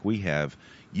membership like we have,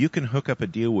 you can hook up a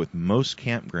deal with most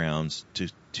campgrounds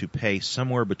to pay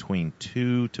somewhere between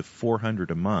 $200 to $400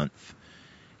 a month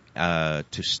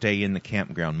to stay in the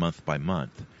campground month by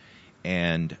month.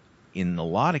 And in a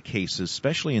lot of cases,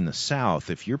 especially in the South,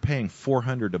 if you're paying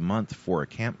 $400 a month for a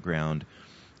campground,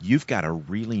 you've got a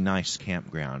really nice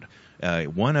campground.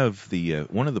 One of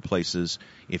the places,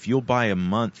 if you'll buy a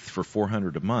month for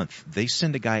 $400 a month, they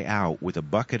send a guy out with a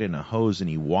bucket and a hose, and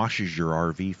he washes your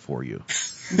RV for you.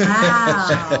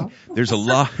 Wow. There's a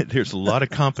lot of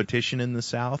competition in the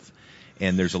South,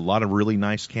 and there's a lot of really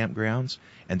nice campgrounds,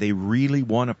 and they really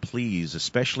want to please,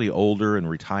 especially older and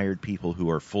retired people who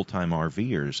are full-time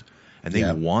RVers, and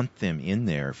they want them in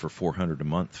there for $400 a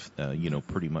month,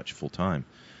 pretty much full-time.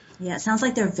 Yeah, it sounds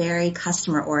like they're very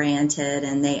customer oriented,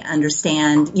 and they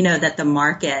understand, that the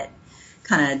market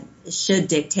kind of should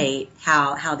dictate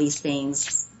how these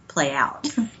things play out.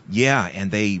 Yeah, and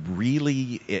they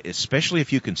really, especially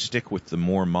if you can stick with the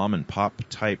more mom and pop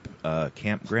type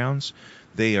campgrounds,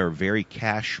 they are very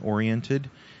cash oriented,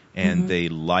 and they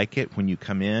like it when you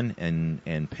come in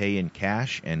and pay in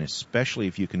cash, and especially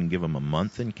if you can give them a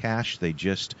month in cash,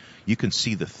 you can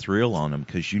see the thrill on them,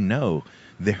 because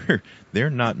they're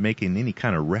not making any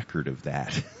kind of record of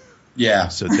that. Yeah.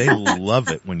 So they love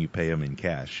it when you pay them in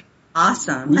cash.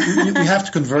 Awesome. We have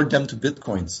to convert them to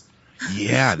Bitcoins.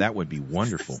 Yeah, that would be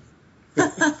wonderful.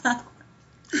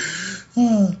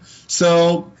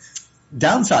 So,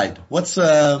 downside. What's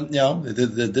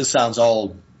this sounds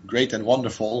all great and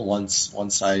wonderful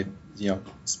once I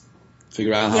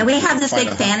figure out how. Yeah, we have this big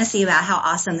fantasy about how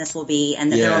awesome this will be,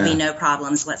 and that there will be no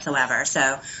problems whatsoever.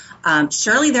 So,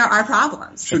 surely there are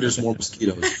problems. Sure, there's more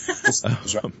mosquitoes.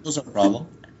 Those are a problem.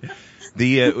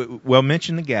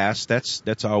 Mention the gas.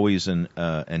 That's always an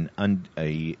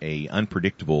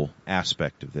unpredictable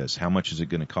aspect of this. How much is it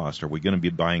going to cost? Are we going to be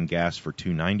buying gas for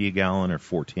 $2.90 a gallon or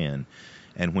 $4.10?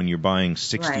 And when you're buying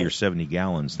 60 or 70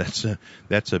 gallons, that's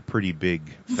a pretty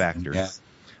big factor. Yeah.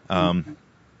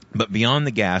 But beyond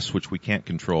the gas, which we can't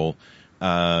control,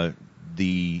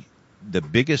 the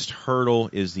biggest hurdle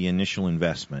is the initial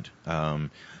investment.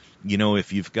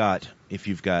 If you've got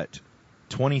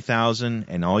 $20,000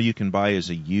 and all you can buy is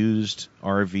a used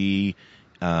RV,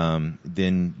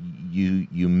 then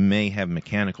you may have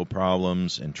mechanical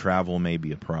problems, and travel may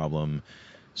be a problem.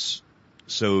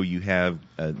 So you have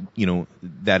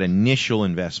that initial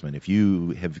investment. If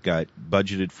you have got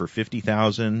budgeted for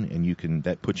 $50,000, and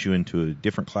that puts you into a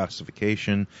different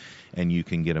classification, and you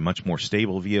can get a much more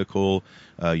stable vehicle,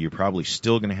 you're probably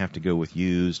still going to have to go with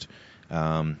used.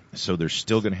 So they're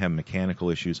still going to have mechanical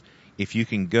issues. If you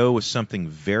can go with something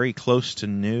very close to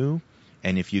new,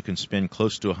 and if you can spend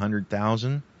close to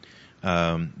 $100,000,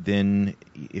 then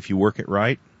if you work it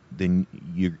right, then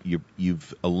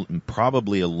you've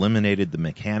probably eliminated the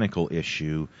mechanical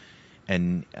issue,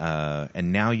 and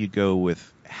now you go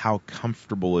with how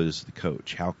comfortable is the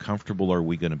coach? How comfortable are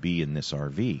we going to be in this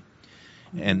RV?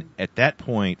 And at that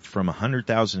point, from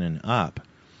 $100,000 and up,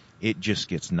 it just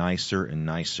gets nicer and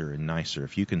nicer and nicer.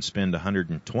 If you can spend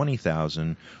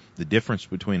 $120,000, the difference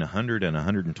between $100,000 and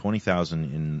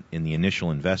 $120,000 in the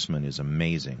initial investment is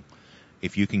amazing.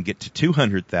 If you can get to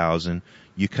 $200,000,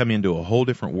 you come into a whole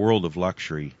different world of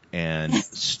luxury and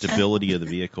stability of the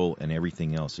vehicle and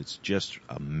everything else. It's just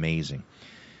amazing.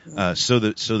 So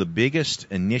the biggest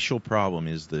initial problem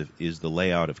is the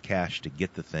layout of cash to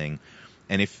get the thing.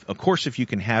 And if you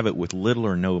can have it with little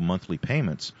or no monthly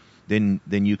payments, then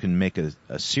you can make a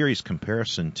serious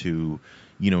comparison to,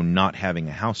 not having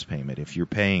a house payment. If you're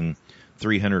paying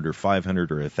 $300 or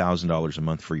 $500 or $1,000 a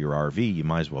month for your RV, you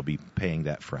might as well be paying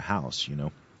that for a house,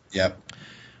 Yep.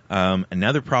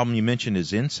 Another problem you mentioned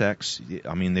is insects.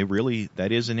 I mean,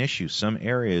 that is an issue. Some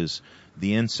areas,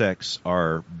 the insects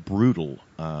are brutal.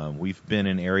 We've been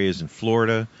in areas in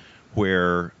Florida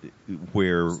where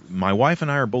my wife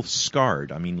and I are both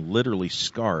scarred. I mean, literally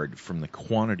scarred from the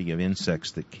quantity of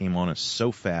insects that came on us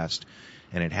so fast,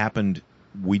 and it happened.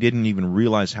 We didn't even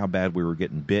realize how bad we were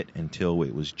getting bit until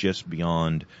it was just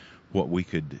beyond what we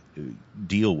could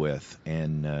deal with,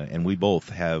 and we both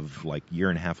have like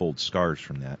year-and-a-half-old scars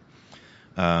from that.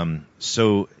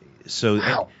 So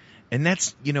Wow. and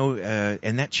that's,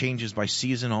 and that changes by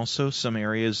season also. Some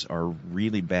areas are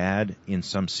really bad in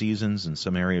some seasons, and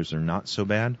some areas are not so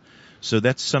bad. So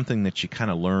that's something that you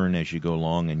kind of learn as you go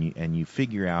along, and you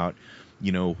figure out,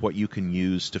 what you can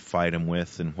use to fight them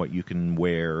with, and what you can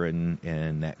wear,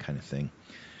 and that kind of thing.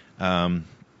 And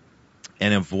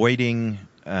avoiding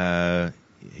the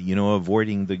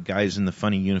guys in the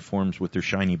funny uniforms with their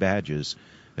shiny badges.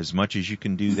 As much as you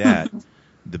can do that,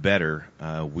 the better.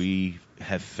 We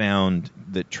have found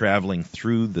that traveling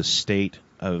through the state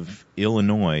of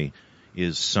Illinois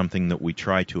is something that we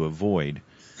try to avoid,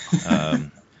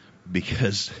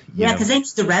 because because they need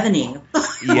the revenue.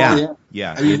 Yeah.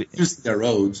 I mean, using their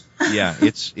roads. Yeah,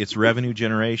 it's revenue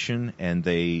generation, and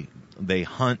they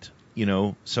hunt.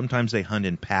 Sometimes they hunt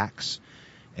in packs.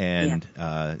 And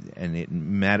it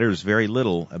matters very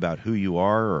little about who you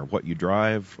are or what you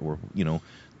drive, or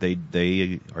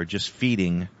they are just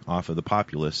feeding off of the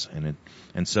populace,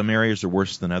 and some areas are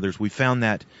worse than others. We found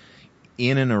that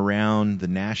in and around the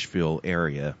Nashville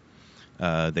area,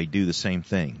 they do the same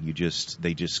thing.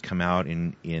 They just come out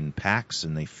in packs,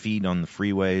 and they feed on the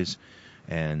freeways.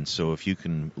 And so if you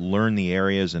can learn the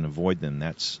areas and avoid them,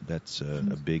 that's a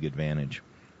big advantage.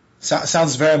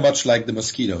 Sounds very much like the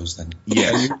mosquitoes then.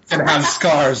 Yeah. You can have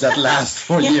scars that last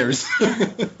for years.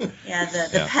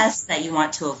 The pests that you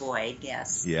want to avoid,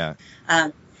 yes. Yeah.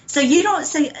 So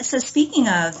speaking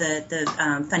of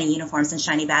the funny uniforms and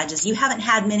shiny badges, you haven't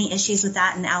had many issues with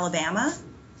that in Alabama?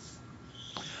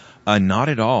 Not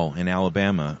at all in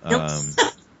Alabama.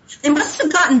 They must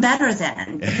have gotten better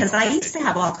then, because I used to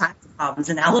have all kinds of problems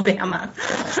in Alabama.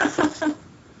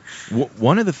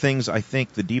 One of the things, I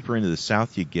think, the deeper into the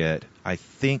South you get, I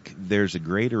think there's a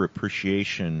greater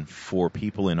appreciation for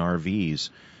people in RVs,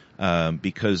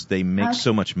 because they make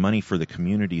so much money for the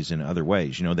communities in other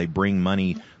ways. They bring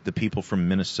money, the people from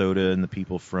Minnesota and the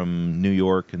people from New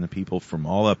York and the people from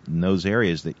all up in those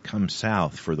areas that come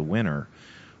south for the winter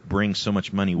bring so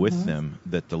much money with them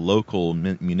that the local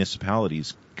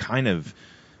municipalities kind of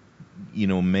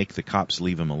make the cops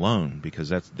leave them alone,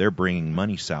 because they're bringing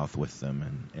money south with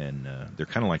them, and they're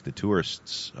kind of like the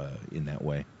tourists in that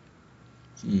way.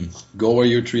 Go where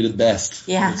you're treated best.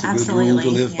 Yeah, it's a absolutely. good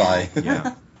rule to live by.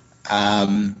 Yeah.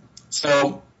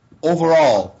 So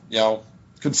overall,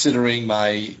 considering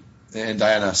and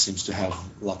Diana seems to have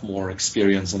a lot more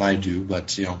experience than I do,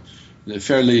 but a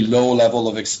fairly low level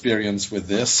of experience with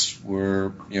this.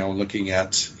 We're looking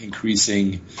at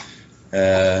increasing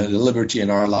the liberty in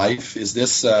our life. Is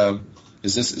this an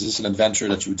adventure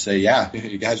that you would say,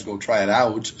 you guys go try it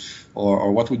out,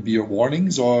 or what would be your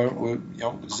warnings, or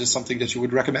is this something that you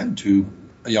would recommend to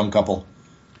a young couple?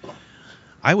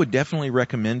 I would definitely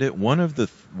recommend it. One of the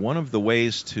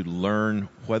ways to learn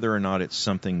whether or not it's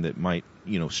something that might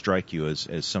strike you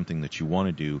as something that you want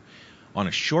to do. On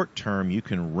a short term, you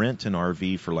can rent an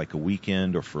RV for like a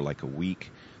weekend or for like a week.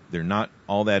 They're not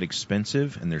all that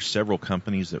expensive, and there's several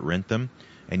companies that rent them,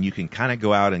 and you can kind of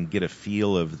go out and get a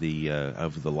feel of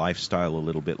the lifestyle a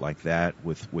little bit like that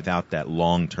without that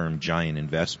long-term giant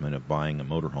investment of buying a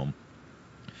motorhome.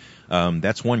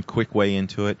 That's one quick way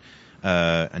into it.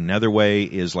 Another way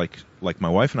is like my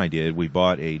wife and I did. We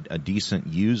bought a decent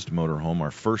used motorhome,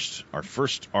 our first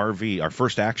RV, our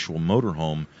first actual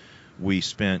motorhome. We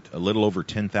spent a little over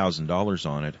 $10,000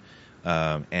 on it.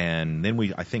 And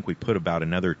then I think we put about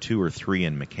another $2,000 or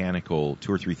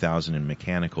 $3,000 in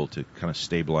mechanical to kind of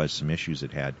stabilize some issues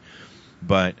it had.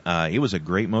 But, it was a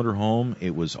great motorhome.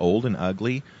 It was old and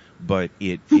ugly, but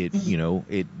it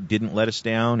didn't let us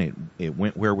down. It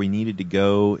went where we needed to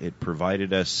go. It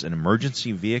provided us an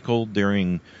emergency vehicle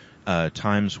during,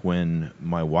 times when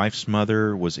my wife's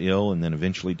mother was ill and then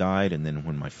eventually died, and then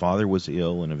when my father was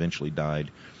ill and eventually died.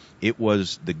 It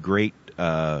was it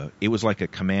was like a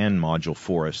command module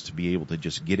for us to be able to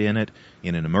just get in it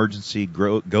in an emergency,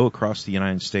 go across the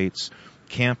United States,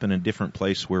 camp in a different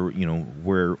place where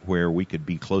we could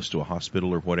be close to a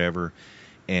hospital or whatever.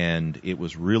 And it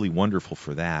was really wonderful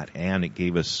for that. And it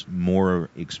gave us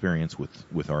more experience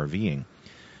with RVing.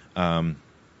 And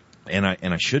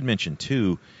I should mention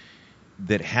too,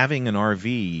 that having an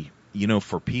RV,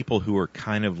 for people who are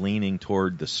kind of leaning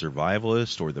toward the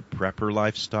survivalist or the prepper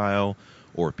lifestyle,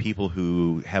 or people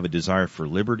who have a desire for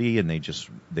liberty and they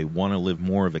want to live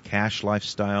more of a cash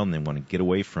lifestyle and they want to get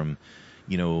away from,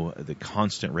 the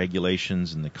constant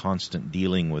regulations and the constant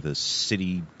dealing with a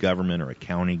city government or a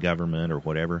county government or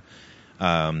whatever.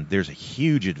 There's a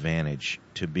huge advantage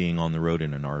to being on the road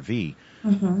in an RV.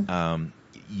 Mm-hmm.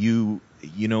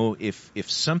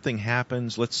 If something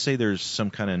happens, let's say there's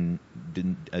some kind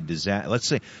of disaster.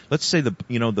 Let's say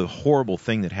the horrible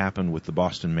thing that happened with the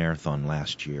Boston Marathon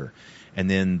last year, and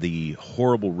then the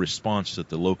horrible response that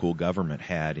the local government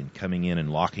had in coming in and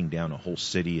locking down a whole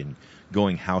city and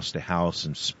going house to house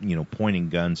and pointing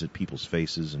guns at people's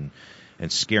faces and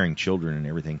scaring children and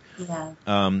everything.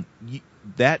 Yeah.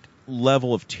 That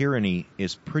level of tyranny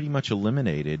is pretty much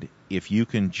eliminated if you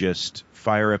can just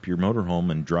fire up your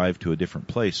motorhome and drive to a different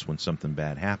place when something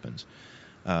bad happens.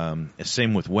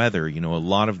 Same with weather. A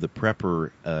lot of the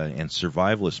prepper and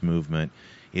survivalist movement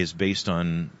is based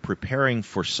on preparing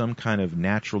for some kind of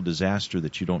natural disaster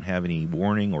that you don't have any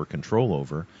warning or control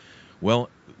over. Well,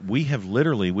 we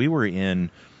were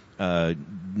in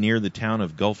near the town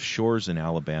of Gulf Shores in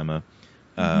Alabama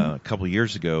a couple of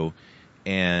years ago,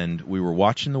 and we were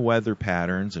watching the weather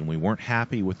patterns, and we weren't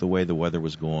happy with the way the weather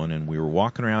was going, and we were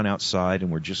walking around outside,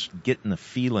 and we're just getting the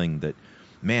feeling that,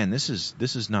 man, this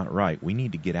is not right. We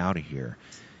need to get out of here.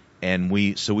 And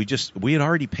we had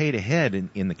already paid ahead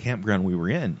in the campground we were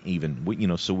in, even,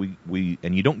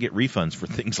 and you don't get refunds for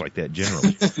things like that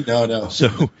generally. No.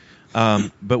 So,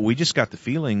 but we just got the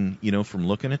feeling, from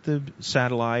looking at the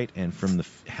satellite and from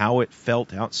how it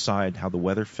felt outside, how the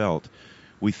weather felt,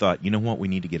 we thought, you know what, we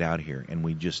need to get out of here. And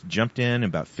we just jumped in.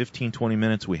 About 15, 20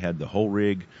 minutes, we had the whole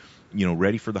rig,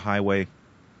 ready for the highway,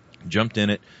 jumped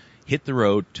in it, hit the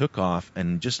road, took off,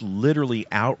 and just literally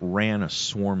outran a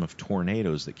swarm of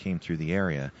tornadoes that came through the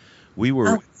area.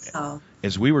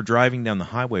 As we were driving down the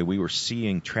highway, we were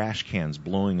seeing trash cans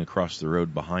blowing across the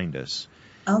road behind us.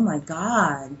 Oh, my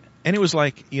God. And it was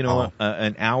like,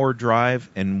 an hour drive,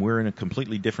 and we're in a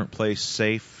completely different place,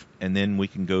 safe, and then we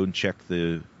can go and check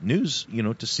the news,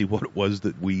 to see what it was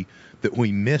that we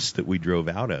missed, that we drove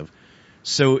out of.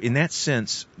 So in that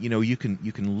sense, you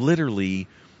can literally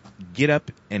get up,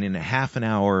 and in a half an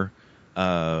hour,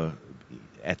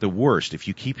 at the worst, if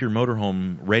you keep your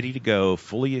motorhome ready to go,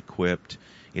 fully equipped,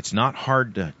 it's not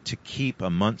hard to keep a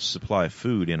month's supply of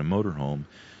food in a motorhome.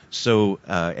 So,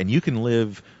 and you can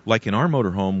live, like in our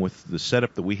motorhome with the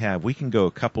setup that we have, we can go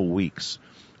a couple weeks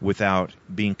without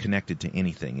being connected to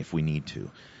anything if we need to.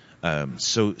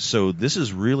 So this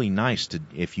is really nice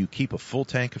if you keep a full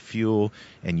tank of fuel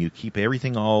and you keep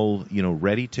everything all,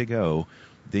 ready to go,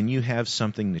 then you have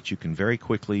something that you can very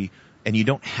quickly, and you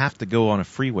don't have to go on a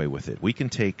freeway with it. We can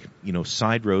take,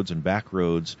 side roads and back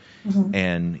roads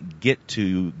and get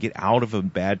out of a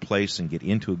bad place and get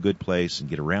into a good place and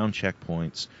get around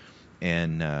checkpoints.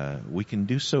 And we can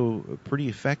do so pretty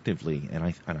effectively. And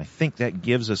I think that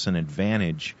gives us an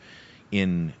advantage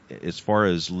in as far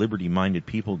as liberty-minded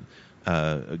people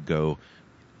go.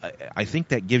 I think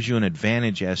that gives you an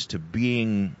advantage as to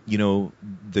being,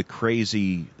 the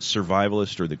crazy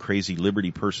survivalist or the crazy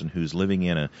liberty person who's living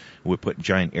in we'll put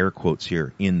giant air quotes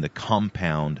here, in the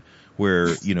compound where,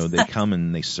 they come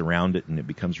and they surround it and it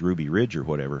becomes Ruby Ridge or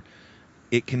whatever.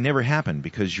 It can never happen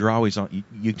because you're always on,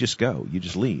 you just go, you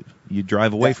just leave. You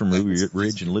drive away from Ruby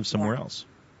Ridge and live somewhere else.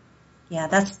 Yeah,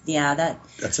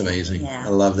 that's amazing. Yeah. I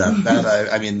love that.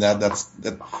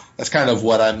 That's kind of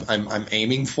what I'm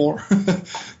aiming for.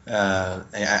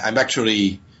 I'm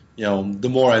actually, the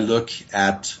more I look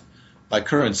at my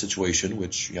current situation,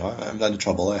 which I'm not in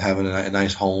trouble. I have a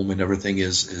nice home and everything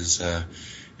is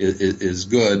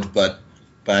good. But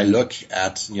I look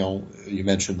at you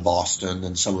mentioned Boston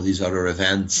and some of these other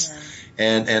events,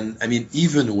 and I mean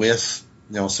even with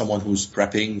someone who's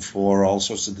prepping for all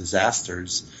sorts of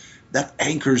disasters, that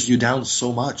anchors you down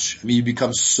so much. I mean, you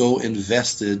become so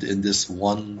invested in this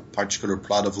one particular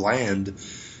plot of land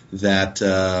that,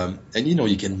 and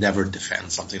you can never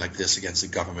defend something like this against the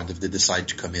government if they decide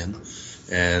to come in.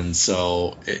 And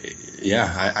so,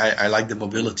 I like the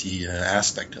mobility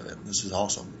aspect of it. This is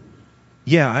awesome.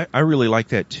 Yeah, I really like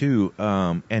that too.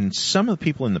 And some of the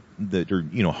people that are,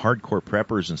 hardcore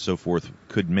preppers and so forth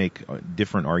could make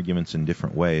different arguments in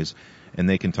different ways. And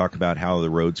they can talk about how the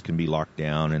roads can be locked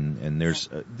down, and there's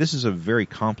this is a very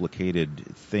complicated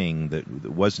thing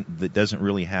that doesn't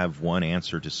really have one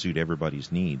answer to suit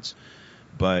everybody's needs.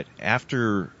 But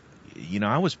after,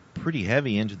 I was pretty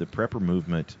heavy into the prepper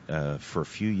movement for a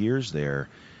few years there,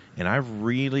 and I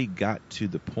really got to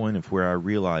the point of where I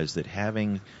realized that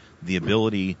having the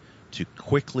ability to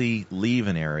quickly leave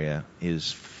an area is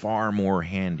far more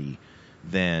handy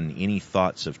than any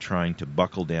thoughts of trying to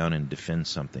buckle down and defend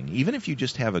something. Even if you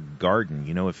just have a garden,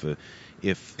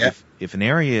 if an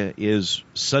area is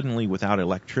suddenly without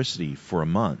electricity for a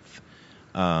month,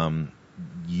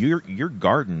 your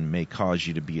garden may cause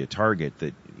you to be a target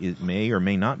that it may or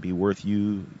may not be worth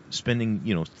you spending,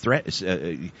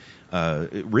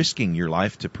 risking your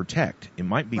life to protect. It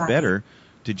might be better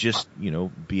to just,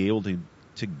 be able to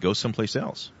go someplace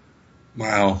else.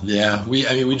 Wow. Yeah.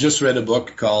 We just read a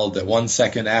book called 1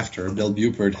 Second After. Bill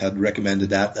Buford had recommended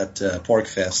that at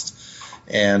PorcFest.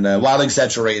 And while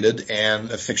exaggerated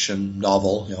and a fiction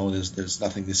novel, there's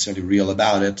nothing necessarily real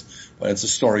about it, but it's a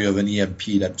story of an EMP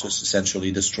that just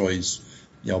essentially destroys,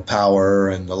 power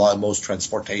and most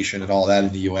transportation and all that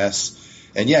in the U.S.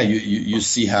 And yeah, you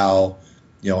see how,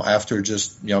 after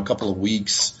just, a couple of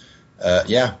weeks,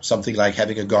 something like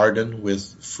having a garden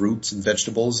with fruits and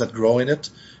vegetables that grow in it.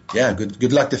 Yeah,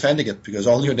 good luck defending it, because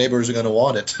all your neighbors are going to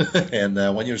want it. And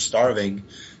when you're starving,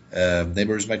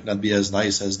 neighbors might not be as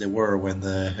nice as they were when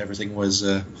everything was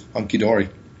hunky-dory.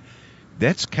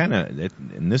 That's kind of,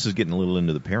 and this is getting a little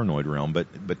into the paranoid realm, but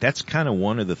that's kind of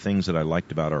one of the things that I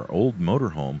liked about our old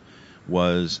motorhome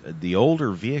was the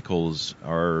older vehicles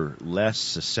are less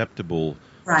susceptible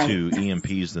to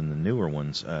EMPs than the newer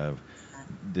ones.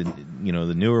 The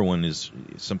newer one is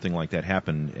something like that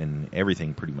happened and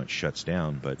everything pretty much shuts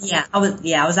down. But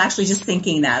I was actually just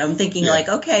thinking that. I'm thinking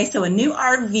okay, so a new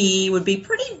RV would be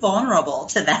pretty vulnerable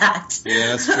to that. Yeah,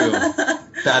 that's true.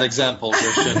 Bad example,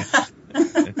 Christian.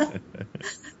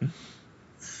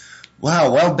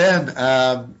 Wow. Well, Ben,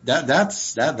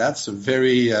 that's a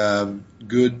very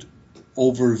good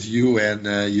overview,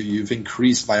 and you've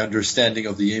increased my understanding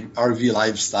of the RV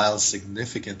lifestyle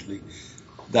significantly.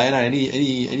 Diana,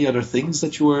 any other things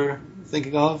that you were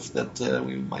thinking of that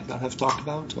we might not have talked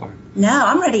about? Or? No,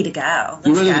 I'm ready to go.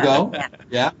 You ready to go?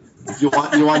 Yeah. You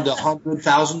want the $100,000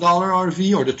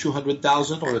 RV or the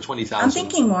 $200,000 or the $20,000? I'm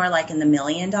thinking more like in the $1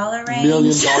 million range. $1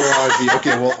 million RV.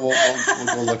 Okay,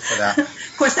 we'll look for that.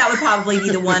 Of course, that would probably be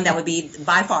the one that would be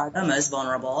by far the most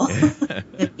vulnerable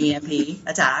if EMP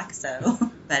attack. So,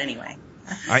 but anyway.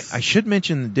 I should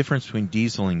mention the difference between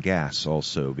diesel and gas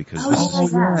also, because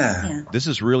this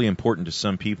is really important to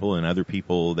some people, and other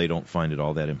people, they don't find it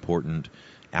all that important.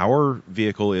 Our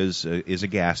vehicle is a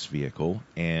gas vehicle,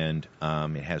 and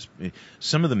it has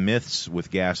some of the myths with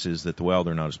gas is that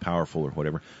they're not as powerful or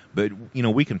whatever. But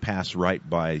we can pass right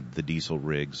by the diesel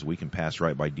rigs. We can pass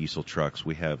right by diesel trucks.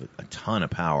 We have a ton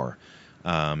of power.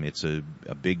 It's a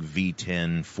big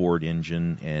V10 Ford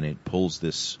engine, and it pulls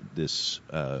this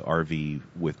RV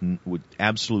with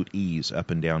absolute ease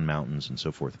up and down mountains and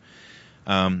so forth.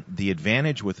 The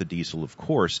advantage with the diesel, of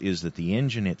course, is that the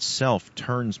engine itself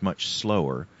turns much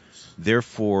slower.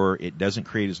 Therefore, it doesn't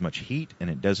create as much heat, and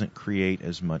it doesn't create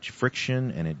as much friction,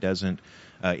 and it doesn't.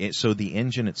 So the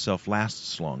engine itself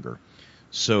lasts longer.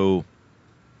 So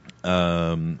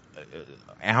our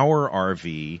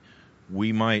RV,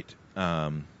 we might.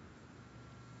 Hold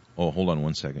on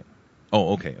one second.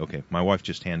 Oh, okay. My wife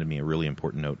just handed me a really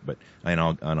important note, and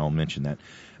I'll mention that.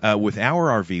 With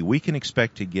our RV, we can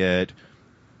expect to get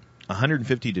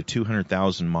 150 to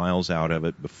 200,000 miles out of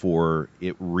it before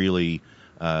it really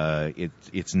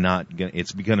it's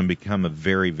going to become a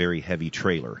very, very heavy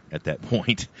trailer at that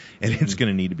point, and it's going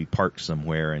to need to be parked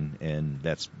somewhere, and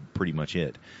that's pretty much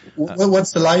it.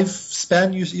 What's the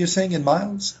lifespan you're saying in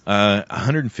miles?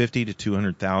 150 to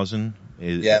 200,000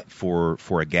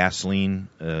 for a gasoline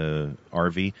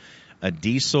RV. A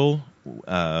diesel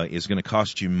is going to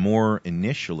cost you more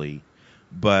initially,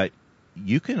 but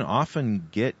you can often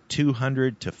get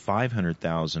 200 to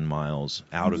 500,000 miles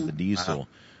out of the diesel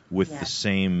with the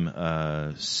same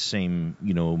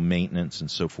maintenance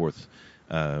and so forth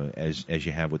as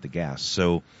you have with the gas.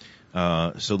 So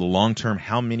the long term,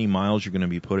 how many miles you're going to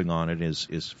be putting on it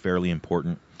is fairly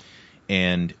important.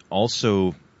 And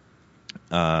also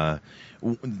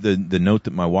the note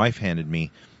that my wife handed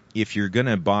me, if you're going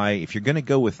to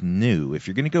go with new, if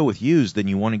you're going to go with used, then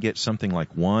you want to get something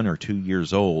like 1 or 2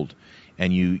 years old,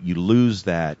 and you lose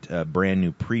that brand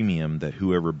new premium that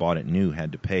whoever bought it new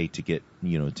had to pay to get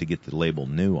the label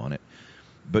new on it.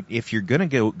 But if you're going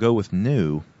to go with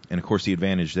new, and of course the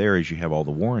advantage there is you have all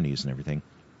the warranties and everything.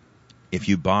 If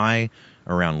you buy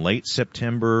around late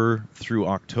September through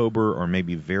October or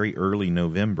maybe very early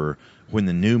November, when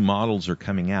the new models are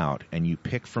coming out, and you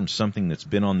pick from something that's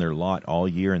been on their lot all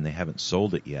year and they haven't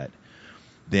sold it yet,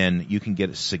 then you can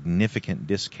get significant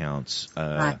discounts.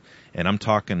 And I'm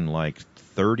talking like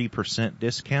 30%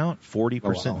 discount,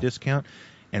 40% discount.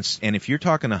 And if you're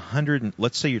talking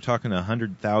let's say you're talking a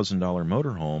 $100,000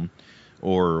 motorhome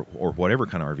or whatever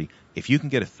kind of RV, if you can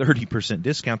get a 30%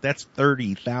 discount, that's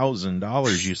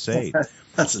 $30,000 you save.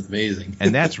 That's amazing.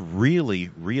 And that's really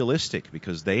realistic,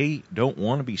 because they don't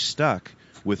want to be stuck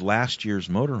with last year's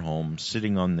motorhome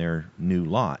sitting on their new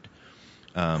lot.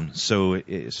 So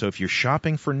if you're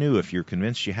shopping for new, if you're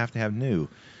convinced you have to have new,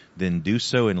 then do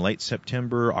so in late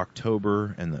September,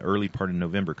 October, and the early part of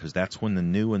November, because that's when the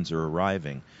new ones are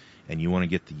arriving, and you want to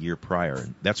get the year prior.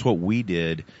 That's what we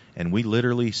did, and we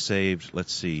literally saved,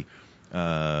 we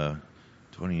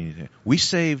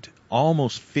saved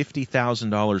almost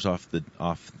 $50,000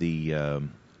 off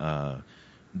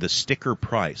the sticker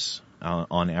price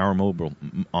on our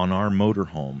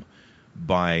motorhome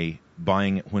by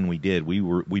buying it when we did.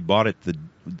 We bought it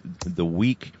the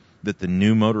week that the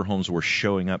new motorhomes were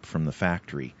showing up from the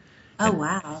factory. Oh,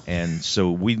 wow. And so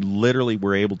we literally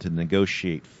were able to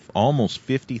negotiate almost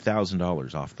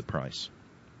 $50,000 off the price.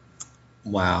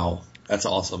 Wow. That's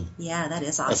awesome. Yeah, that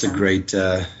is awesome. That's a great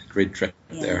trick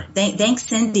there. Thanks,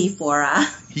 Cindy, for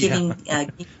giving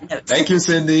notes. Thank you,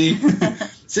 Cindy.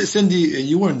 Cindy,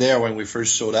 you weren't there when we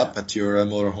first showed up at your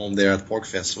motorhome there at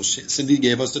PorcFest. So Cindy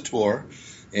gave us the tour,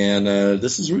 and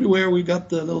this is really where we got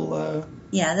the little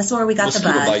that's where we got the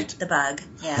bug. Bite. The bug,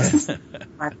 yes.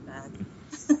 Bark bug.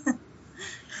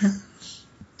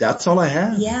 That's all I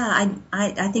have. Yeah,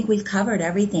 I think we've covered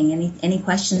everything. Any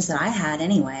questions that I had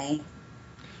anyway.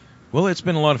 Well, it's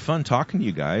been a lot of fun talking to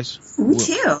you guys. Me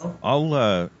too.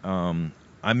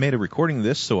 I made a recording of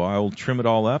this, so I'll trim it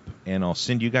all up, and I'll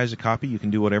send you guys a copy. You can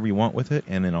do whatever you want with it,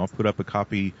 and then I'll put up a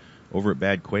copy over at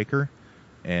Bad Quaker,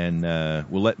 and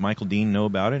we'll let Michael Dean know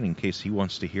about it in case he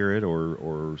wants to hear it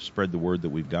or spread the word that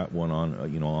we've got one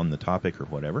on, on the topic or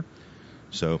whatever.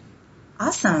 So.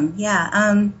 Awesome.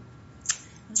 Yeah.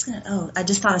 I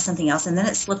just thought of something else, and then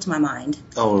it slipped my mind.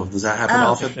 Oh, does that happen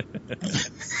often?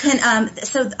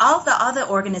 So all the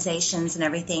organizations and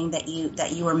everything that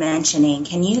you were mentioning,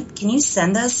 can you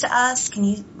send those to us? Can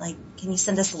you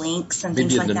send us links and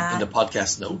things like that? Maybe in the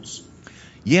podcast notes.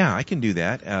 Yeah, I can do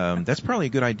that. That's probably a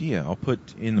good idea. I'll put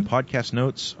in the podcast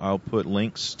notes. I'll put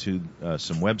links to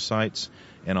some websites,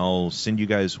 and I'll send you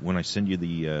guys when I send you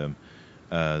the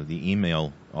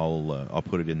email. I'll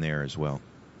put it in there as well.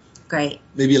 Great.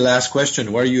 Maybe last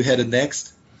question. Where are you headed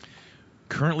next?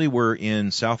 Currently, we're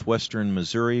in southwestern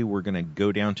Missouri. We're going to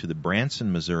go down to the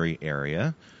Branson, Missouri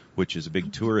area, which is a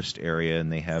big tourist area,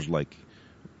 and they have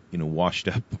washed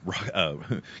up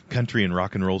country and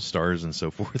rock and roll stars and so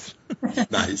forth.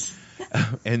 Nice.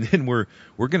 And then we're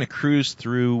going to cruise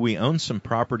through. We own some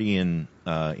property in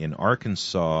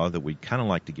Arkansas that we'd kind of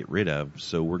like to get rid of,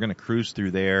 so we're going to cruise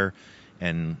through there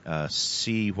and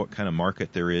see what kind of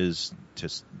market there is to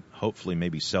hopefully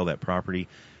maybe sell that property.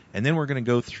 And then we're going to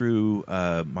go through.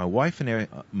 My wife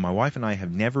and I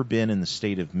have never been in the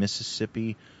state of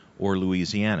Mississippi or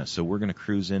Louisiana, so we're going to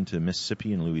cruise into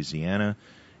Mississippi and Louisiana.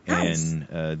 Nice.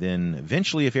 And then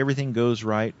eventually, if everything goes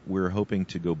right, we're hoping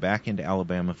to go back into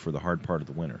Alabama for the hard part of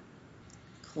the winter.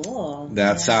 Cool.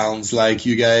 That sounds like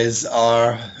you guys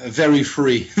are very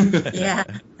free. Yeah,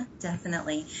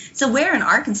 definitely. So where in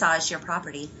Arkansas is your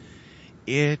property?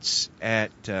 It's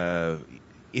at,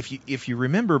 if you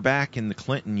remember back in the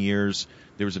Clinton years,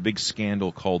 there was a big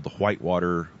scandal called the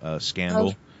Whitewater scandal.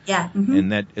 Oh, yeah. Mm-hmm.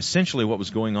 And that essentially what was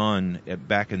going on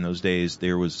back in those days,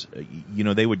 there was,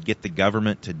 they would get the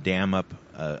government to dam up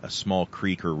a small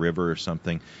creek or river or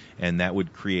something, and that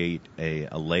would create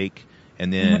a lake.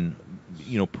 And then,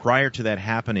 prior to that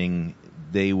happening,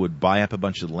 they would buy up a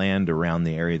bunch of land around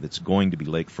the area that's going to be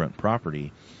lakefront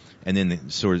property. And then,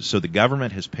 so the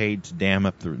government has paid to dam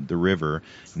up the river.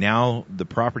 Now the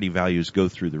property values go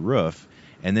through the roof,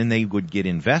 and then they would get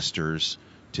investors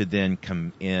to then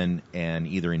come in and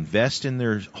either invest in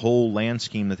their whole land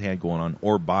scheme that they had going on,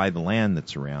 or buy the land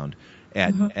that's around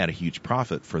at a huge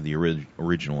profit for the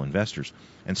original investors.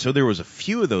 And so there was a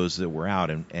few of those that were out,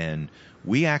 and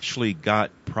we actually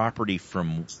got property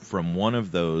from one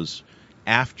of those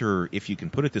after, if you can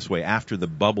put it this way, after the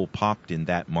bubble popped in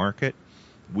that market.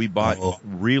 We bought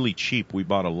really cheap. We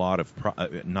bought a lot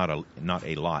of not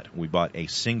a lot. We bought a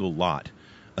single lot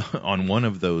on one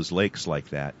of those lakes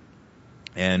like that,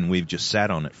 and we've just sat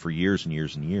on it for years and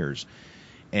years and years.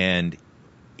 And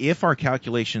if our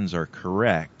calculations are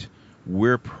correct,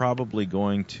 we're probably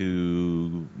going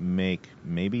to make,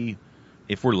 maybe,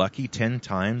 if we're lucky, 10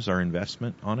 times our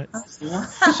investment on it.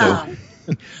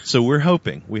 So we're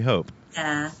hoping. We hope.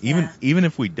 Yeah. Even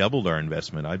if we doubled our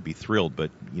investment, I'd be thrilled.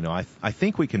 But I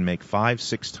think we can make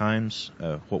 5-6 times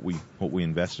what we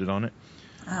invested on it.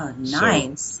 Oh,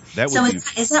 nice. So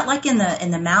is that like in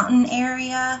the mountain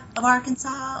area of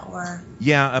Arkansas, or?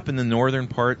 Yeah, up in the northern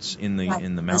parts in the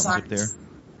mountains up there.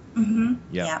 Mm-hmm.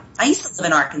 Yeah. I used to live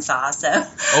in Arkansas, so.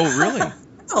 Oh, really? I know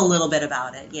a little bit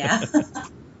about it. Yeah.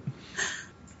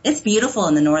 It's beautiful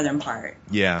in the northern part.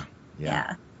 Yeah.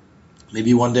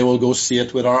 Maybe one day we'll go see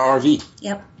it with our RV.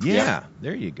 Yep. Yeah.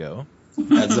 There you go.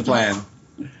 That's the plan.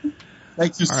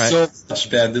 Thank you All right. so much,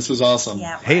 Ben. This was awesome.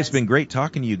 Yeah, it Hey, was. it's been great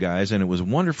talking to you guys, and it was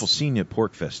wonderful seeing you at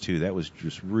PorkFest, too. That was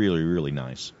just really, really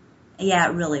nice. Yeah,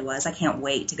 it really was. I can't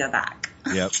wait to go back.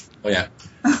 Yep. Oh, yeah.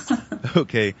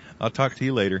 Okay. I'll talk to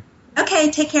you later.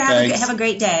 Okay, take care. Thanks. Have a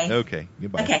great day. Okay.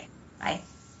 Goodbye. Okay, bye.